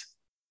feelings.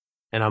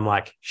 And I'm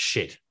like,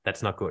 shit,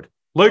 that's not good.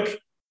 Luke,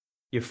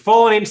 you've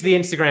fallen into the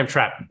Instagram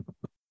trap.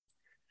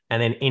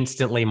 And then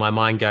instantly my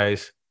mind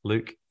goes,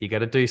 Luke, you got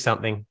to do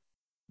something.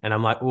 And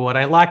I'm like, oh, I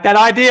don't like that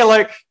idea,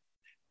 Luke.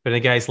 But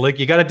it goes, Luke,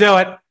 you got to do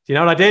it. Do you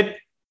know what I did?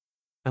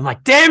 I'm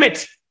like, damn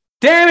it,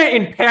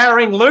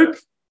 empowering Luke.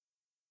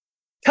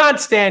 Can't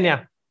stand you.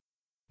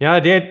 You know what I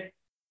did?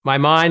 My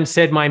mind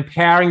said, my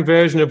empowering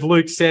version of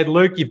Luke said,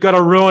 Luke, you've got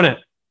to ruin it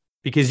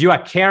because you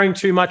are caring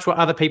too much what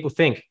other people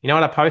think. You know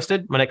what I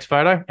posted? My next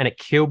photo, and it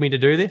killed me to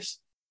do this.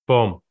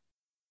 Boom.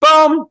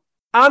 Boom.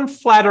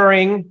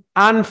 Unflattering,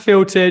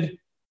 unfiltered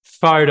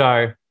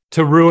photo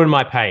to ruin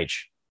my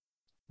page.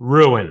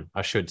 Ruin,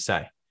 I should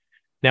say.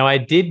 Now, I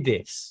did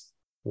this.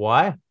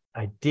 Why?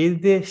 I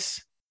did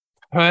this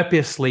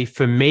purposely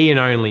for me and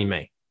only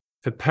me.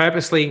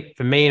 Purposely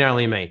for me and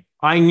only me.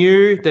 I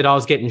knew that I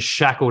was getting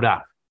shackled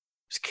up. I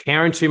was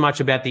caring too much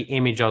about the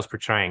image I was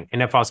portraying.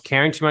 And if I was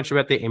caring too much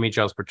about the image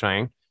I was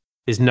portraying,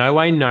 there's no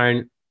way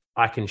known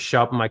I can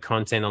sharpen my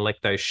content and let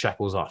those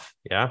shackles off.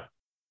 Yeah.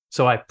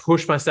 So I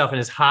pushed myself, and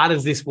as hard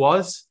as this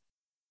was,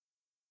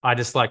 I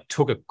just like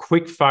took a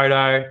quick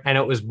photo, and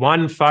it was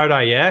one photo.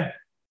 Yeah.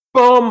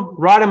 Boom,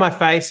 right in my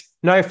face,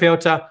 no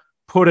filter,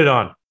 put it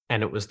on.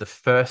 And it was the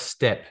first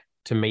step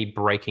to me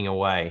breaking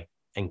away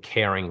and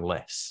caring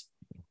less.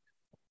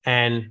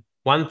 And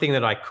one thing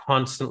that I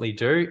constantly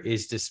do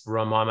is just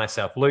remind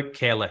myself, Luke,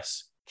 care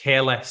less,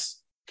 care less,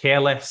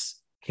 care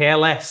less, care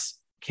less,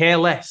 care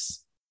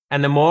less.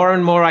 And the more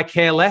and more I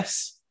care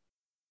less,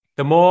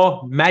 the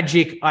more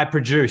magic I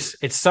produce.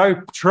 It's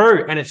so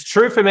true. And it's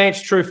true for me.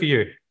 It's true for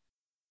you.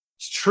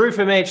 It's true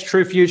for me. It's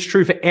true for you. It's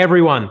true for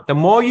everyone. The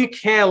more you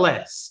care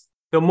less,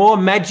 the more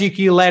magic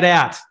you let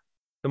out,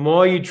 the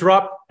more you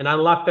drop and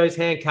unlock those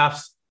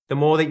handcuffs, the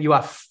more that you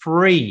are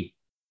free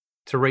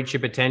to reach your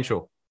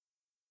potential.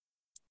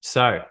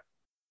 So I'm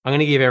going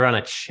to give everyone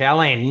a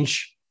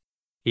challenge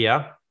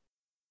here,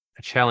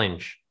 a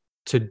challenge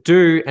to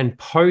do and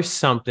post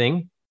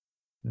something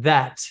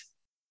that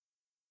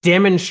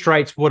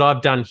demonstrates what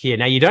I've done here.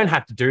 Now, you don't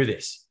have to do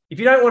this. If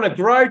you don't want to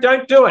grow,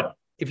 don't do it.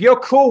 If you're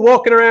cool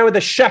walking around with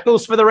the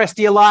shackles for the rest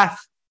of your life,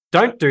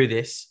 don't do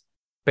this,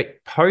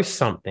 but post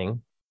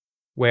something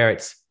where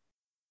it's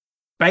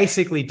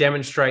basically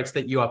demonstrates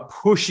that you are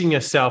pushing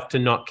yourself to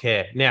not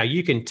care. Now,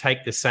 you can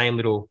take the same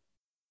little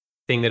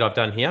thing that I've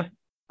done here.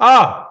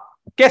 Oh,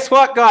 guess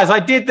what, guys? I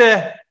did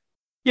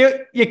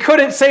you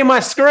couldn't see my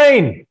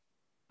screen.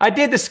 I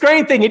did the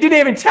screen thing. You didn't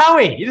even tell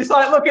me. You're just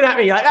like looking at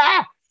me like,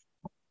 ah.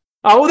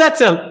 Oh, well, I'm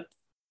going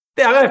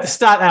to have to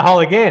start that whole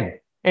again.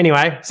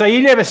 Anyway, so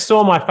you never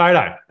saw my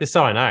photo, just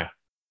so I know.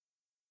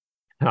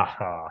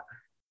 Oh.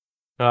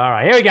 All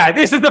right, here we go.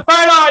 This is the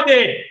photo I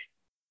did.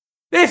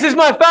 This is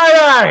my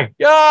photo.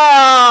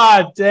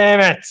 Oh, damn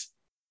it.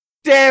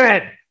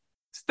 Damn it.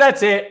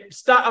 That's it.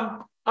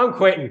 I'm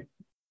quitting.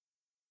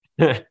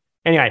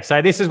 Anyway,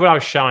 so this is what I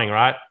was showing,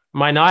 right?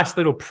 My nice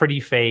little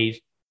pretty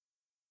feed.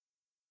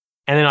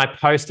 And then I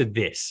posted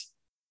this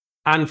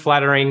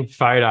unflattering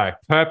photo,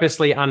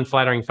 purposely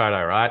unflattering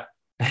photo,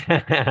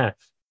 right?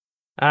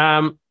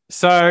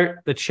 So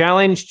the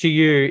challenge to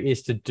you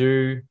is to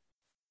do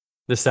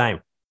the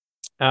same.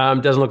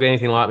 Doesn't look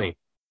anything like me.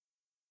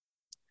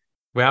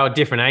 Well,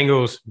 different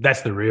angles.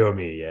 That's the real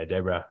me. Yeah,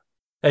 Deborah.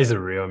 That's the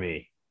real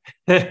me.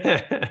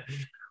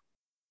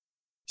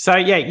 So,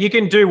 yeah, you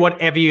can do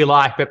whatever you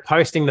like, but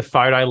posting the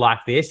photo like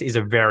this is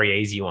a very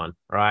easy one,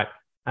 right?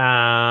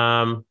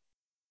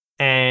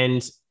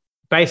 And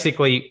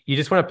basically, you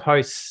just want to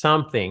post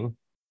something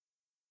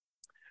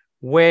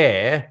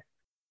where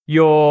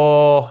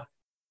you're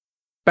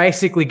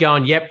basically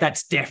going, yep,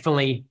 that's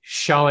definitely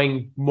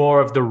showing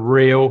more of the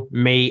real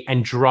me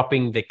and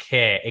dropping the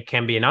care. It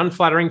can be an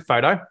unflattering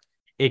photo.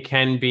 It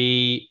can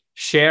be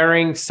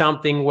sharing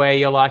something where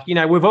you're like, you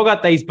know, we've all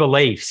got these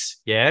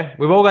beliefs. Yeah.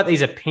 We've all got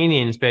these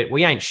opinions, but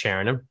we ain't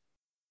sharing them.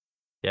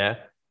 Yeah.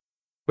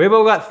 We've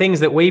all got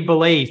things that we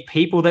believe,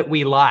 people that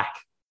we like,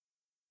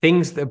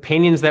 things,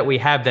 opinions that we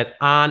have that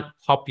aren't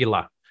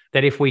popular,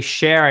 that if we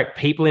share it,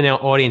 people in our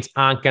audience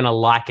aren't going to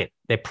like it.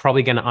 They're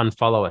probably going to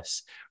unfollow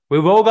us.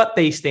 We've all got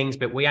these things,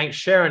 but we ain't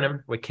sharing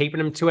them. We're keeping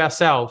them to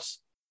ourselves.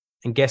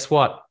 And guess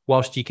what?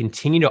 Whilst you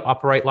continue to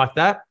operate like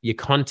that, your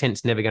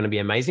content's never going to be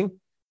amazing.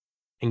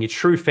 And your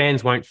true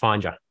fans won't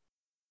find you.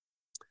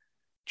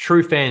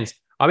 True fans.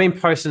 I've been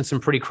posting some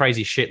pretty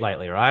crazy shit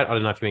lately, right? I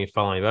don't know if you've been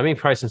following me, but I've been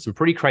posting some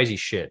pretty crazy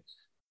shit.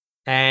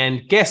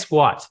 And guess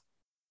what?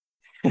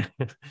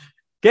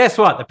 Guess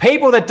what? The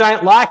people that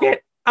don't like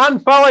it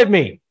unfollowed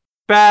me.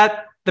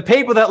 But the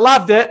people that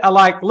loved it are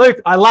like,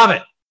 Luke, I love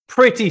it.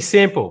 Pretty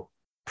simple.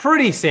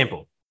 Pretty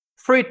simple.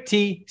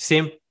 Pretty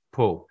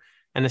simple.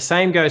 And the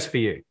same goes for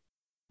you.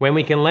 When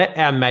we can let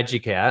our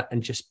magic out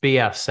and just be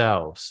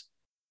ourselves,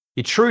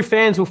 your true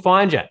fans will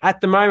find you.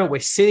 At the moment, we're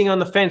sitting on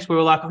the fence. We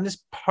were like, I'm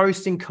just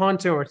posting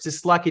content, or it's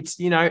just like, it's,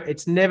 you know,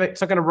 it's not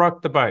going to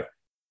rock the boat.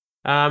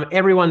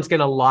 Everyone's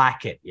going to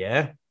like it.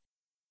 Yeah.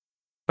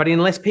 But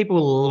unless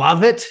people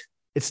love it,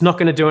 it's not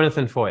going to do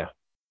anything for you.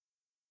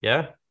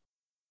 Yeah.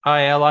 Oh,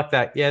 yeah, I like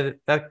that. Yeah,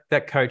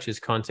 that coach's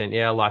content.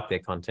 Yeah, I like their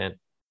content.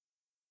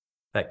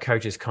 That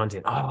coach's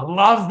content. Oh, I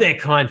love their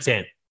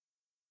content.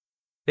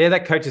 Yeah,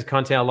 that coach's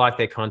content. I like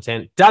their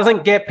content.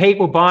 Doesn't get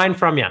people buying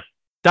from you.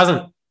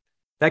 Doesn't.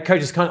 That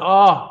coach's content.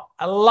 Oh,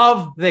 I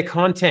love their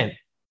content.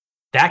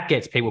 That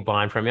gets people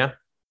buying from you.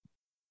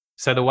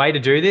 So the way to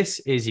do this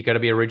is you got to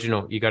be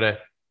original. You got to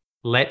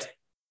let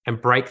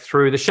and break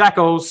through the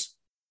shackles.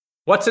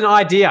 What's an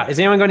idea? Has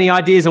anyone got any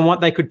ideas on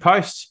what they could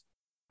post?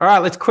 All right,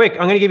 let's quick.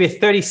 I'm going to give you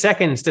 30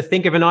 seconds to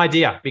think of an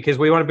idea because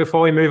we want to,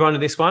 before we move on to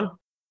this one,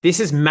 this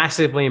is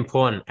massively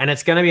important and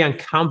it's going to be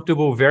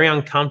uncomfortable, very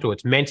uncomfortable.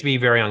 It's meant to be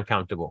very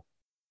uncomfortable.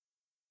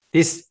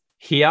 This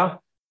here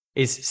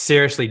is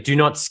seriously, do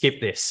not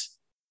skip this.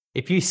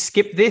 If you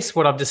skip this,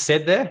 what I've just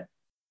said there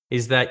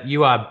is that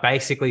you are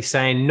basically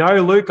saying,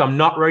 no, Luke, I'm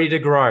not ready to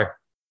grow.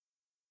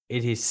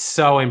 It is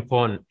so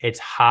important. It's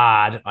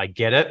hard. I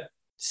get it.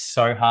 It's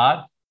so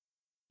hard.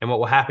 And what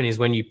will happen is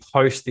when you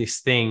post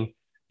this thing,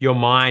 your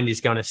mind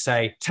is going to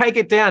say, take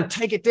it down,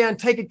 take it down,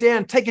 take it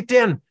down, take it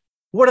down.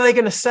 What are they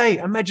going to say?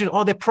 Imagine,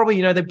 oh, they're probably,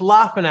 they're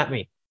laughing at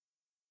me.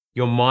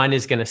 Your mind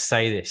is going to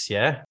say this,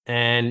 yeah?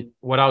 And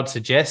what I would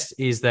suggest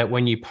is that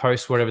when you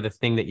post whatever the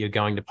thing that you're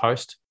going to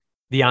post,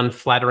 the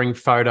unflattering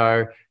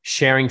photo,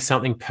 sharing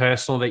something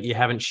personal that you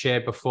haven't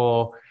shared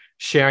before,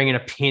 sharing an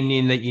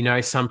opinion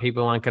that some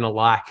people aren't going to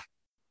like,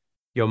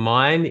 your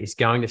mind is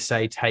going to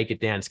say, take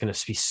it down. It's going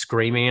to be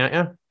screaming at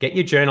you. Get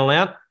your journal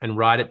out and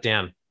write it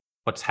down.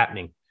 What's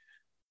happening?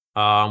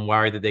 I'm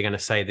worried that they're going to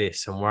say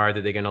this. I'm worried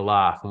that they're going to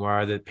laugh. I'm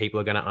worried that people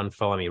are going to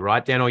unfollow me.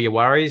 Write down all your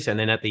worries. And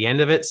then at the end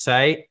of it,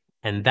 say,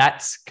 and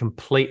that's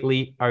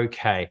completely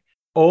okay.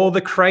 All the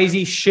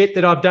crazy shit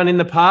that I've done in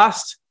the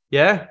past,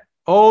 yeah,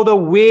 all the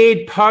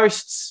weird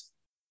posts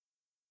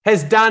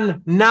has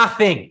done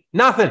nothing.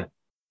 Nothing.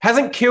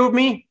 Hasn't killed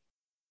me.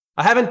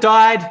 I haven't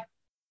died.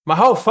 My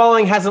whole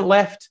following hasn't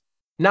left.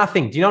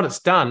 Nothing. Do you know what it's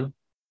done?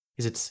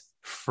 Is it's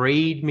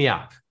freed me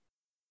up.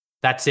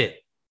 That's it.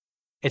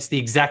 It's the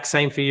exact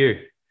same for you.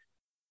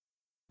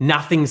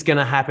 Nothing's going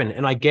to happen.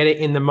 And I get it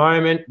in the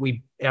moment.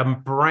 Our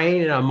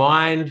brain and our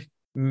mind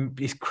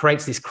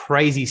creates this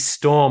crazy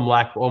storm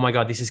like, oh my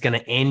God, this is going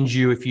to end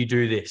you if you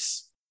do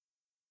this.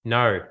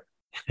 No,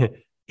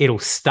 it'll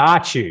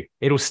start you.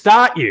 It'll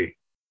start you.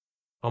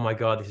 Oh my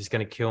God, this is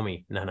going to kill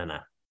me. No.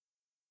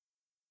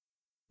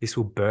 This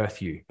will birth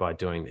you by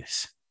doing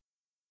this.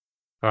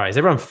 All right, is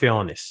everyone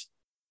feeling this?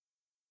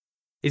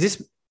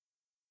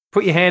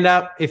 Put your hand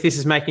up if this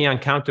is making you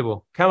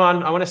uncomfortable. Come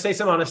on, I want to see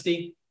some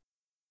honesty.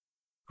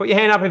 Put your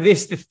hand up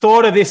if the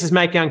thought of this is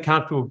making you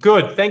uncomfortable.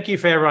 Good. Thank you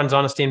for everyone's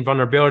honesty and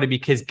vulnerability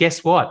because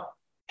guess what?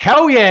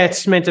 Hell yeah,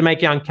 it's meant to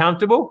make you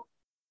uncomfortable.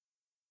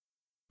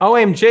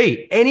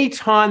 OMG,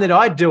 anytime that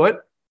I do it,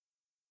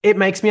 it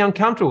makes me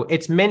uncomfortable.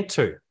 It's meant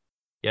to.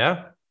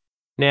 Yeah?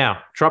 Now,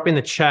 drop in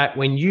the chat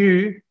when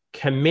you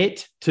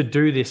commit to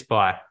do this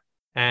by,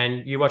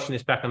 and you're watching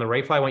this back on the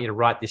replay, I want you to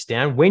write this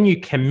down. When you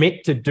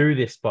commit to do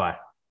this by,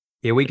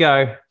 here we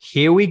go.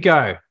 Here we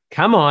go.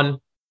 Come on.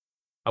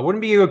 I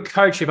wouldn't be a good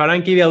coach if I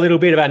don't give you a little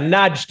bit of a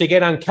nudge to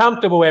get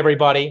uncomfortable,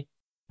 everybody,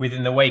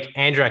 within the week.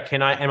 Andrea,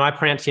 am I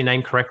pronouncing your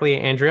name correctly,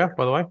 Andrea,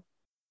 by the way?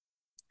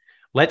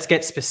 Let's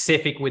get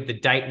specific with the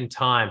date and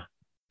time.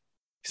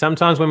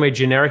 Sometimes when we're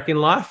generic in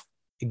life,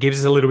 it gives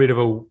us a little bit of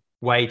a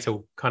way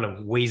to kind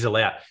of weasel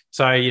out.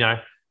 So,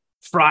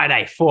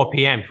 Friday, 4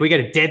 p.m. If we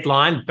get a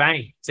deadline,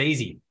 bang, it's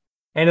easy.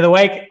 End of the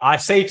week, I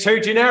see too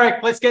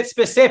generic. Let's get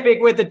specific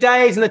with the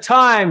days and the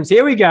times.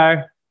 Here we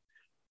go.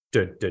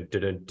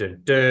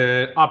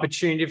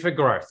 Opportunity for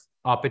growth.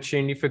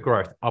 Opportunity for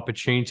growth.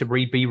 Opportunity to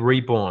be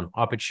reborn.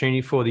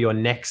 Opportunity for your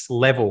next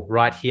level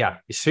right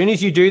here. As soon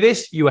as you do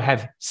this, you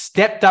have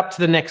stepped up to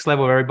the next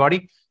level,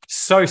 everybody.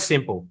 So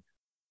simple.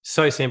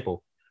 So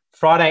simple.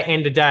 Friday,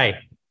 end of day.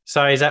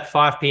 So is that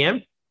 5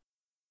 p.m.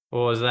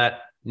 or is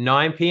that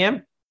 9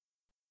 p.m.?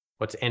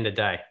 What's end of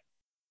day?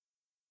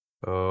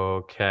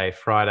 Okay,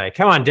 Friday.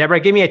 Come on, Deborah,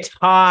 give me a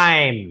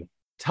time.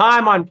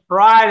 Time on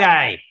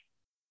Friday.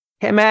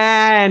 Come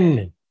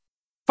on.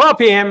 4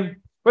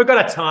 p.m. We've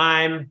got a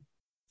time.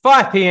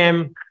 5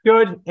 p.m.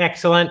 Good.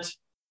 Excellent.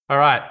 All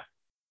right.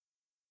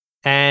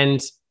 And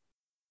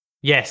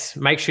yes,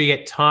 make sure you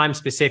get time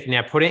specific.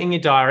 Now, put it in your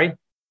diary.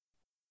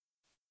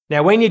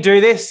 Now, when you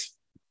do this,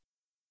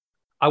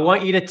 I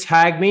want you to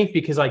tag me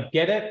because I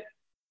get it.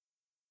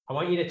 I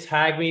want you to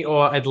tag me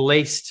or at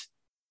least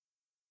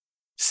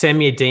send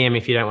me a DM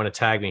if you don't want to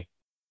tag me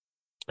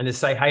and just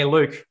say, hey,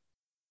 Luke,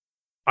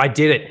 I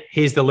did it.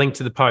 Here's the link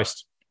to the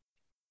post.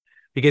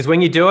 Because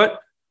when you do it,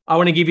 I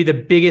want to give you the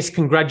biggest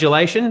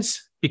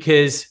congratulations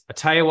because I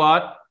tell you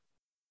what,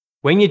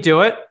 when you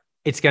do it,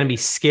 it's going to be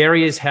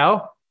scary as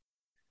hell.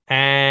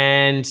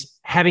 And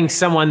having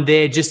someone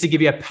there just to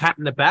give you a pat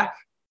in the back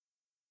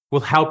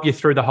will help you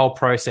through the whole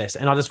process.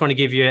 And I just want to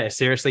give you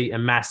a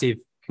massive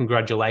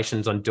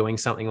congratulations on doing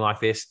something like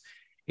this.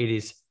 It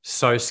is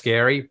so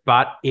scary,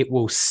 but it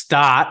will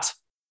start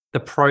the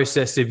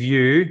process of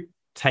you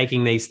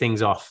taking these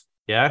things off.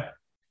 Yeah.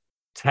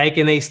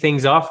 Taking these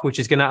things off, which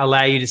is going to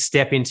allow you to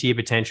step into your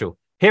potential.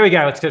 Here we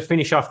go. Let's just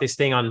finish off this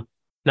thing on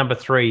number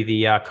 3,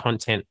 the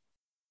content,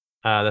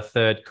 the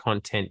third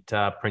content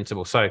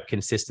principle. So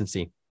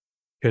consistency.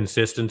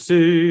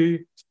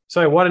 Consistency.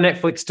 So what do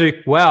Netflix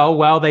do?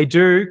 Well, they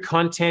do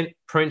content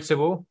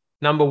principle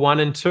number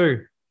 1 and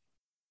 2.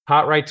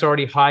 Heart rate's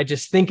already high.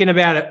 Just thinking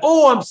about it.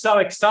 Oh, I'm so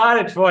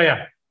excited for you.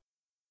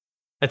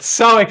 It's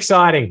so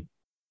exciting.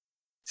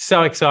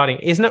 So exciting.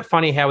 Isn't it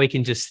funny how we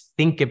can just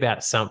think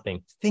about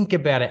something, think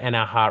about it, and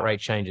our heart rate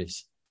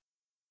changes?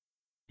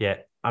 Yeah,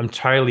 I'm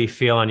totally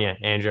feeling you,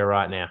 Andrea,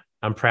 right now.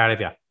 I'm proud of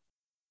you.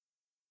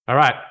 All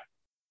right.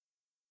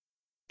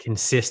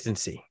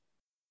 Consistency.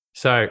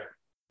 So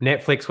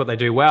Netflix, what they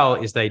do well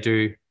is they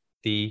do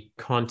the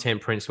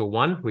content principle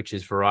 1, which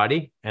is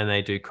variety, and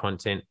they do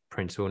content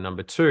principle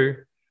number 2,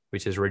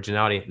 which is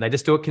originality. They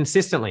just do it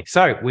consistently.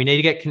 So we need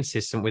to get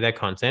consistent with our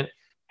content.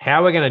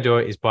 How we're going to do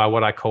it is by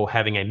what I call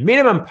having a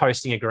minimum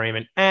posting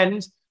agreement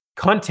and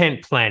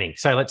content planning.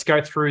 So let's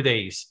go through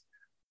these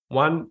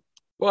one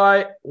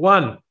by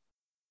one.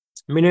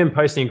 Minimum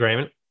posting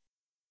agreement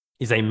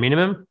is a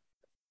minimum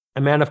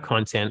amount of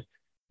content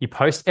you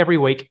post every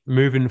week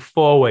moving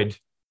forward,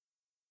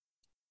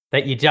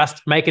 that you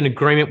just make an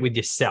agreement with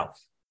yourself.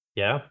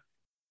 Yeah.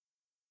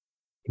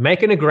 You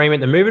make an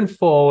agreement that moving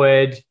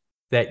forward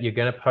that you're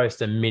going to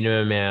post a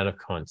minimum amount of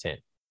content.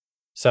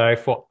 So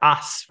for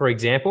us, for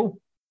example,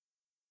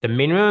 the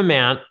minimum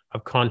amount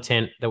of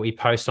content that we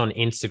post on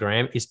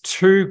Instagram is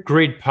 2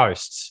 grid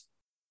posts.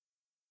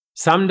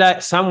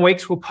 Some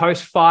weeks we'll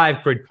post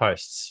 5 grid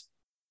posts.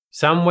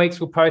 Some weeks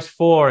we'll post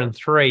 4 and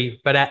 3,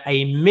 but at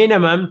a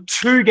minimum,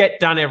 2 get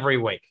done every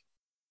week.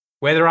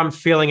 Whether I'm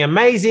feeling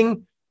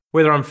amazing,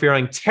 whether I'm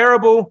feeling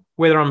terrible,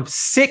 whether I'm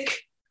sick,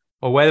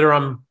 or whether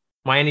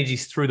my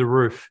energy's through the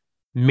roof,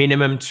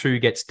 minimum 2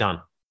 gets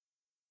done.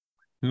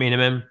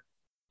 Minimum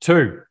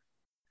 2.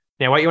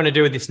 Now, what you want to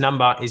do with this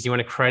number is you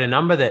want to create a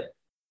number that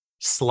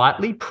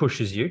slightly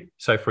pushes you.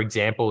 So, for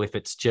example, if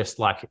it's just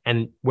like,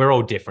 and we're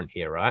all different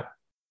here, right?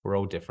 We're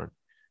all different.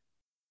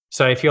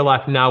 So if you're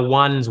like, no,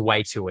 1's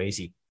way too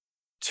easy.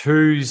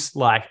 2's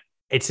like,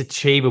 it's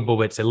achievable,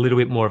 but it's a little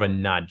bit more of a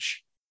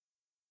nudge.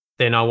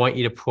 Then I want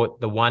you to put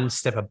the 1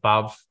 step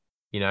above,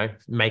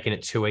 making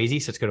it too easy.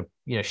 So it's going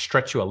to,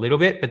 stretch you a little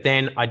bit. But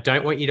then I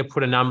don't want you to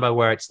put a number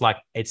where it's like,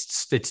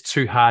 it's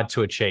too hard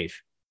to achieve.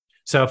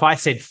 So if I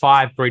said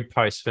 5 grid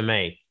posts for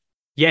me,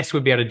 yes,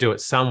 we'd be able to do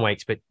it some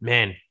weeks, but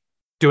man,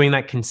 doing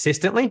that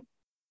consistently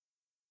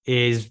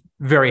is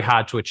very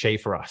hard to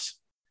achieve for us.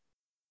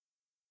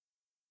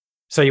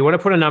 So you want to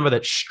put a number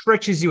that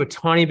stretches you a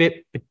tiny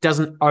bit, but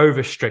doesn't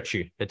overstretch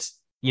you. It's,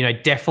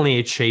 definitely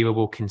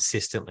achievable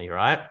consistently,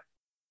 right?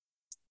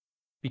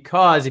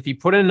 Because if you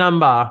put a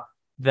number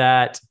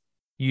that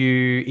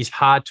is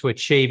hard to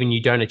achieve and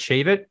you don't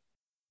achieve it,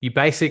 you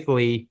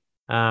basically,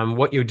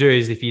 what you'll do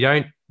is if you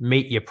don't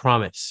meet your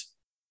promise,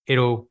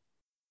 it'll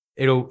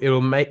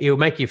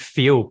make you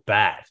feel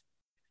bad.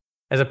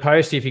 As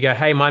opposed to if you go,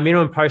 hey, my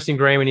minimum posting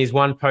agreement is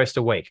 1 post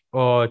a week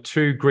or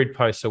 2 grid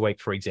posts a week,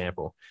 for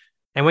example.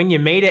 And when you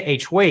meet it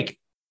each week,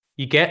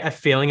 you get a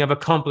feeling of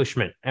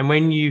accomplishment. And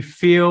when you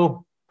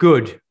feel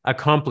good,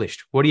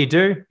 accomplished, what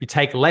do? You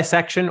take less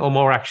action or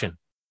more action.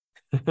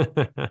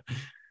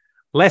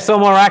 Less or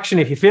more action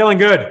if you're feeling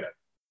good.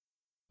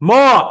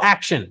 More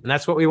action. And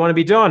that's what we want to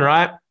be doing,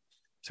 right?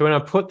 So we're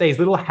going to put these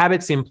little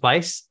habits in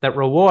place that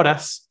reward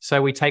us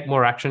so we take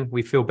more action,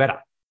 we feel better.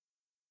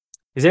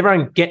 Is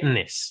everyone getting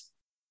this?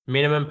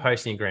 Minimum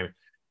posting agreement.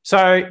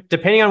 So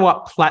depending on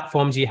what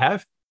platforms you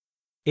have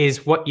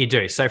is what you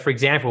do. So for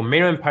example,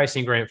 minimum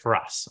posting agreement for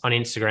us on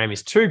Instagram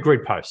is 2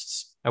 grid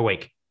posts a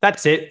week.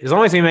 That's it. As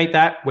long as we meet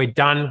that, we're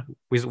done.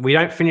 We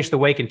don't finish the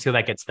week until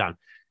that gets done.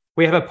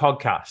 We have a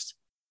podcast,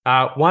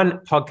 1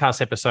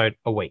 podcast episode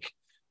a week.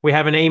 We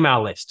have an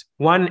email list,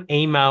 1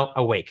 email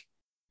a week.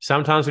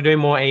 Sometimes we do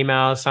more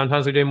emails,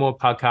 sometimes we do more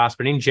podcasts,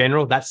 but in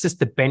general, that's just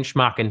the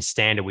benchmark and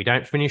standard. We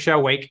don't finish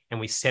our week and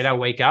we set our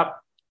week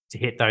up to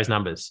hit those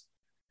numbers.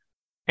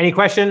 Any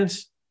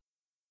questions?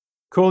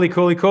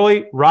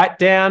 Coolly. Write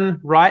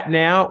down right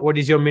now, what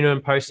is your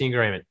minimum posting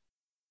agreement?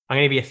 I'm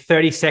going to give you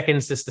 30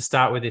 seconds just to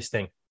start with this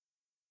thing.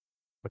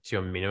 What's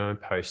your minimum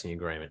posting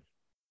agreement?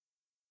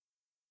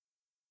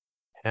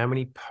 How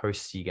many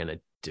posts are you going to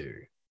do?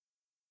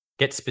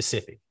 Get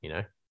specific,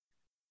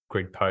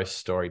 grid posts,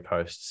 story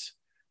posts.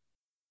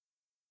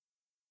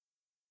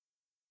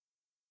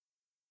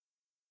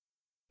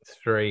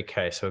 3.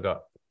 Okay, so we've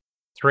got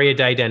 3 a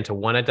day down to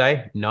 1 a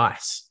day.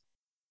 Nice.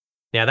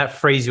 Now that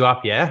frees you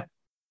up, yeah?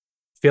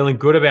 Feeling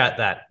good about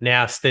that.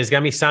 Now, there's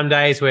going to be some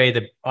days where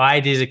the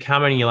ideas are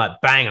coming and you're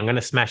like, bang, I'm going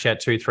to smash out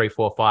 2, 3,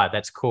 4, 5.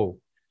 That's cool.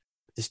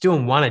 Just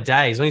doing 1 a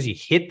day, as long as you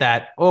hit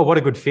that, oh, what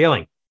a good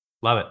feeling.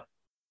 Love it.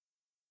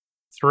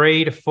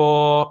 3 to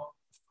 4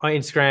 on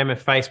Instagram and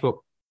Facebook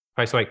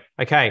post a week.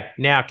 Okay,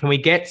 now can we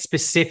get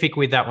specific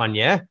with that one,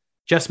 yeah?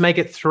 Just make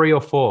it 3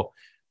 or 4.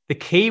 The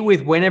key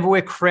with whenever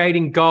we're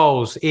creating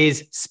goals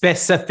is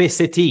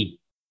specificity.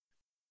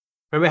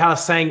 Remember how I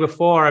was saying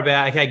before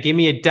about, okay, give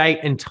me a date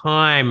and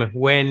time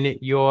when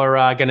you're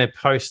going to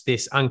post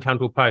this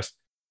uncomfortable post.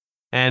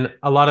 And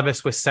a lot of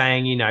us were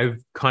saying,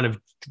 kind of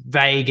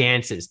vague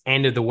answers,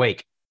 end of the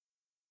week.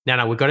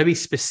 No, we've got to be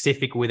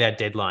specific with our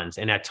deadlines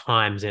and our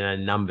times and our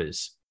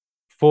numbers.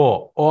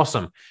 4,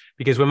 awesome.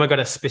 Because when we've got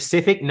a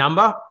specific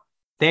number,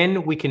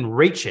 then we can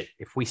reach it.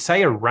 If we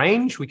say a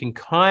range, we can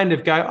kind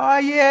of go, oh,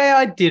 yeah,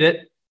 I did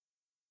it.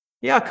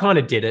 Yeah, I kind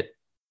of did it.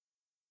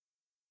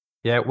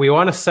 Yeah, we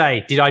want to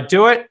say, did I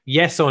do it?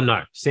 Yes or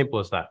no? Simple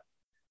as that.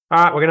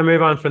 All right, we're going to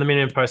move on from the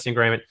minimum posting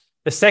agreement.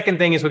 The second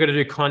thing is we're going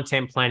to do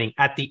content planning.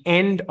 At the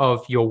end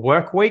of your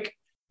work week,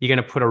 you're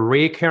going to put a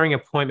recurring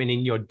appointment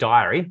in your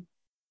diary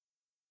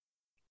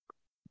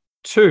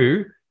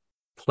to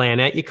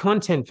plan out your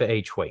content for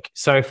each week.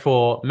 So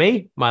for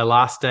me, my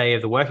last day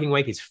of the working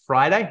week is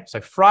Friday.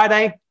 So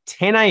Friday,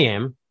 10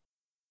 a.m.,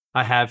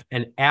 I have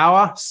an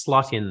hour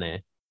slot in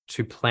there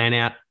to plan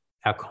out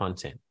our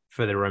content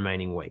for the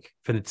remaining week,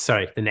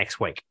 the next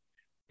week.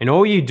 And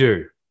all you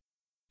do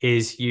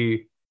is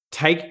you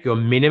take your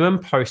minimum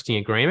posting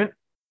agreement.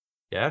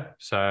 Yeah.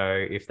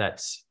 So if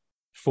that's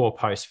 4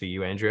 posts for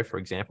you, Andrea, for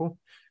example,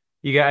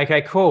 you go,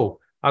 okay, cool.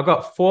 I've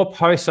got 4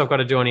 posts I've got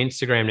to do on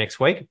Instagram next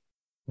week.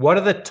 What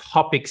are the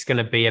topics going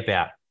to be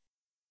about?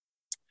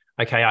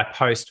 Okay, I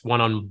post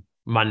one on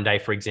Monday,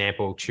 for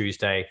example,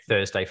 Tuesday,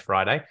 Thursday,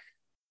 Friday.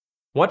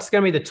 What's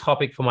going to be the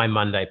topic for my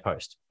Monday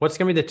post? What's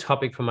going to be the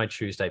topic for my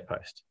Tuesday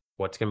post?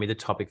 What's going to be the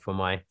topic for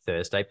my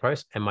Thursday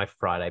post and my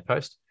Friday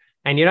post?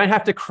 And you don't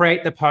have to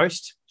create the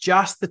post,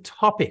 just the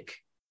topic.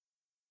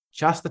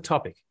 Just the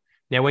topic.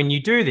 Now, when you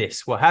do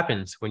this, what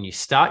happens when you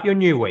start your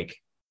new week?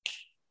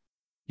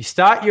 You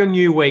start your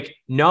new week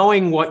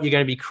knowing what you're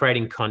going to be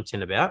creating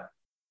content about.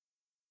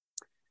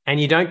 And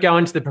you don't go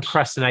into the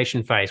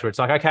procrastination phase where it's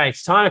like, okay,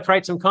 it's time to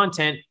create some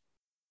content.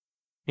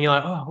 And you're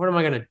like, oh, what am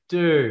I going to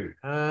do?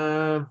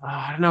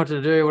 I don't know what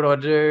to do. What do I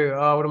do?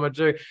 Oh, what am I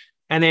do?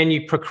 And then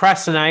you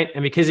procrastinate.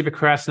 And because you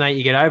procrastinate,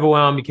 you get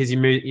overwhelmed because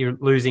you're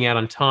losing out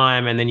on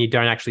time. And then you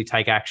don't actually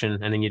take action.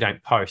 And then you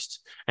don't post.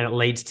 And it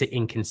leads to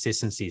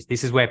inconsistencies.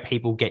 This is where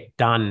people get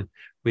done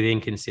with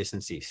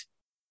inconsistencies.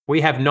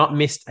 We have not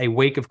missed a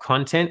week of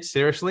content.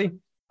 Seriously.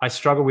 I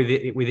struggled with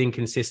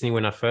inconsistency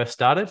when I first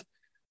started.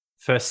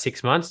 First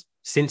 6 months.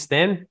 Since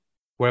then,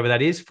 wherever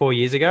that is, 4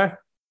 years ago,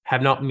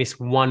 have not missed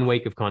 1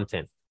 week of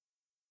content.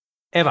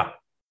 Ever.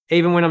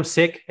 Even when I'm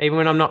sick, even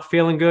when I'm not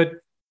feeling good,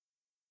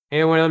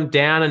 even when I'm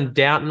down and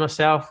doubting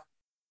myself.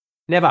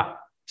 Never.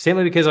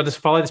 Simply because I just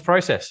follow this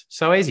process.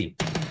 So easy.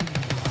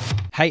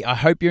 Hey, I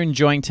hope you're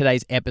enjoying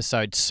today's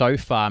episode so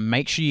far.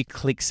 Make sure you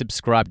click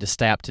subscribe to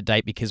stay up to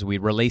date because we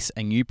release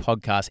a new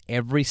podcast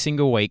every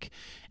single week.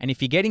 And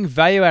if you're getting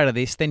value out of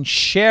this, then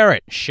share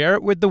it. Share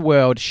it with the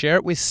world. Share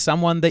it with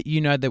someone that you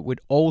know that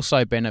would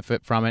also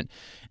benefit from it.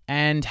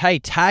 And hey,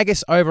 tag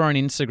us over on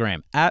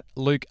Instagram at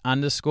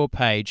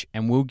Luke_Page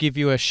and we'll give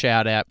you a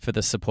shout out for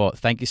the support.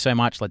 Thank you so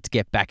much. Let's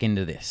get back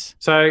into this.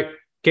 So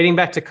getting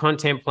back to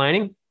content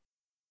planning,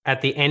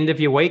 at the end of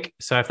your week.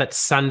 So if that's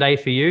Sunday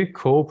for you,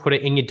 cool, put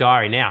it in your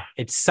diary. Now,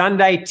 it's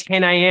Sunday,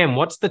 10 a.m.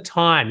 What's the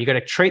time? You got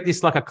to treat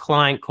this like a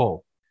client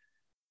call.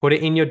 Put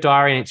it in your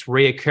diary and it's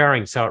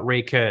reoccurring, so it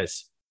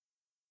reoccurs.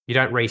 You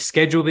don't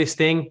reschedule this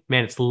thing.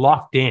 Man, it's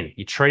locked in.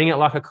 You're treating it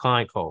like a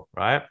client call,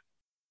 right?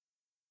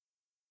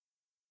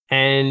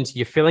 And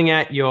you're filling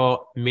out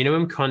your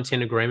minimum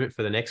content agreement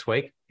for the next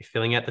week. You're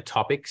filling out the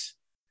topics.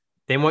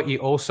 Then what you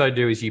also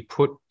do is you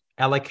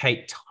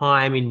allocate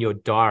time in your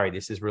diary.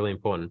 This is really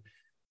important.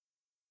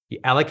 You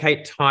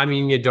allocate time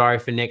in your diary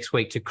for next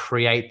week to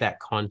create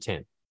that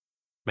content.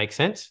 Make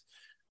sense?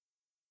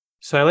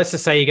 So let's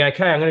just say you go,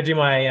 okay, I'm going to do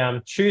my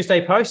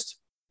Tuesday post.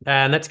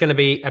 And that's going to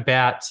be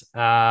about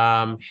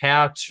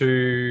how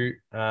to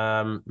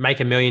make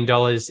 $1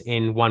 million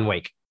in 1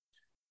 week.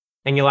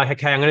 And you're like,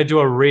 okay, I'm going to do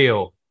a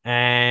reel.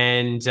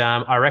 And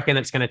I reckon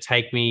that's going to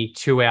take me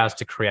 2 hours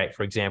to create,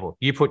 for example.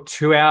 You put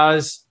 2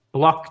 hours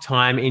block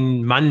time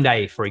in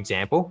Monday, for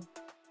example.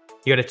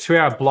 You got a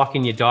 2-hour block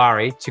in your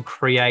diary to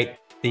create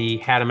the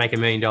how to make $1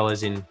 million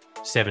in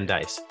 7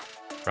 days,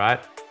 right?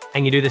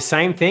 And you do the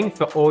same thing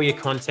for all your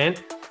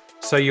content.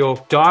 So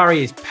your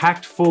diary is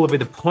packed full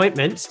with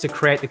appointments to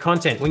create the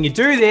content. When you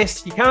do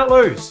this, you can't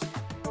lose.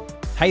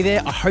 Hey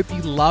there, I hope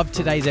you loved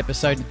today's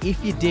episode. And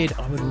if you did,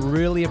 I would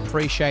really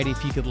appreciate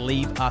if you could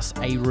leave us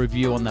a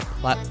review on the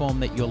platform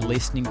that you're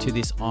listening to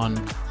this on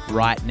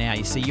right now.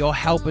 You see, your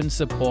help and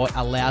support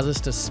allows us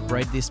to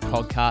spread this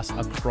podcast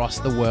across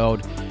the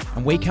world,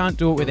 and we can't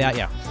do it without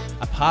you.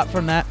 Apart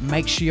from that,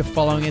 make sure you're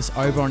following us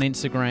over on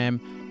Instagram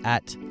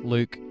at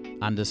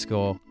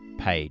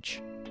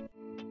Luke_Page.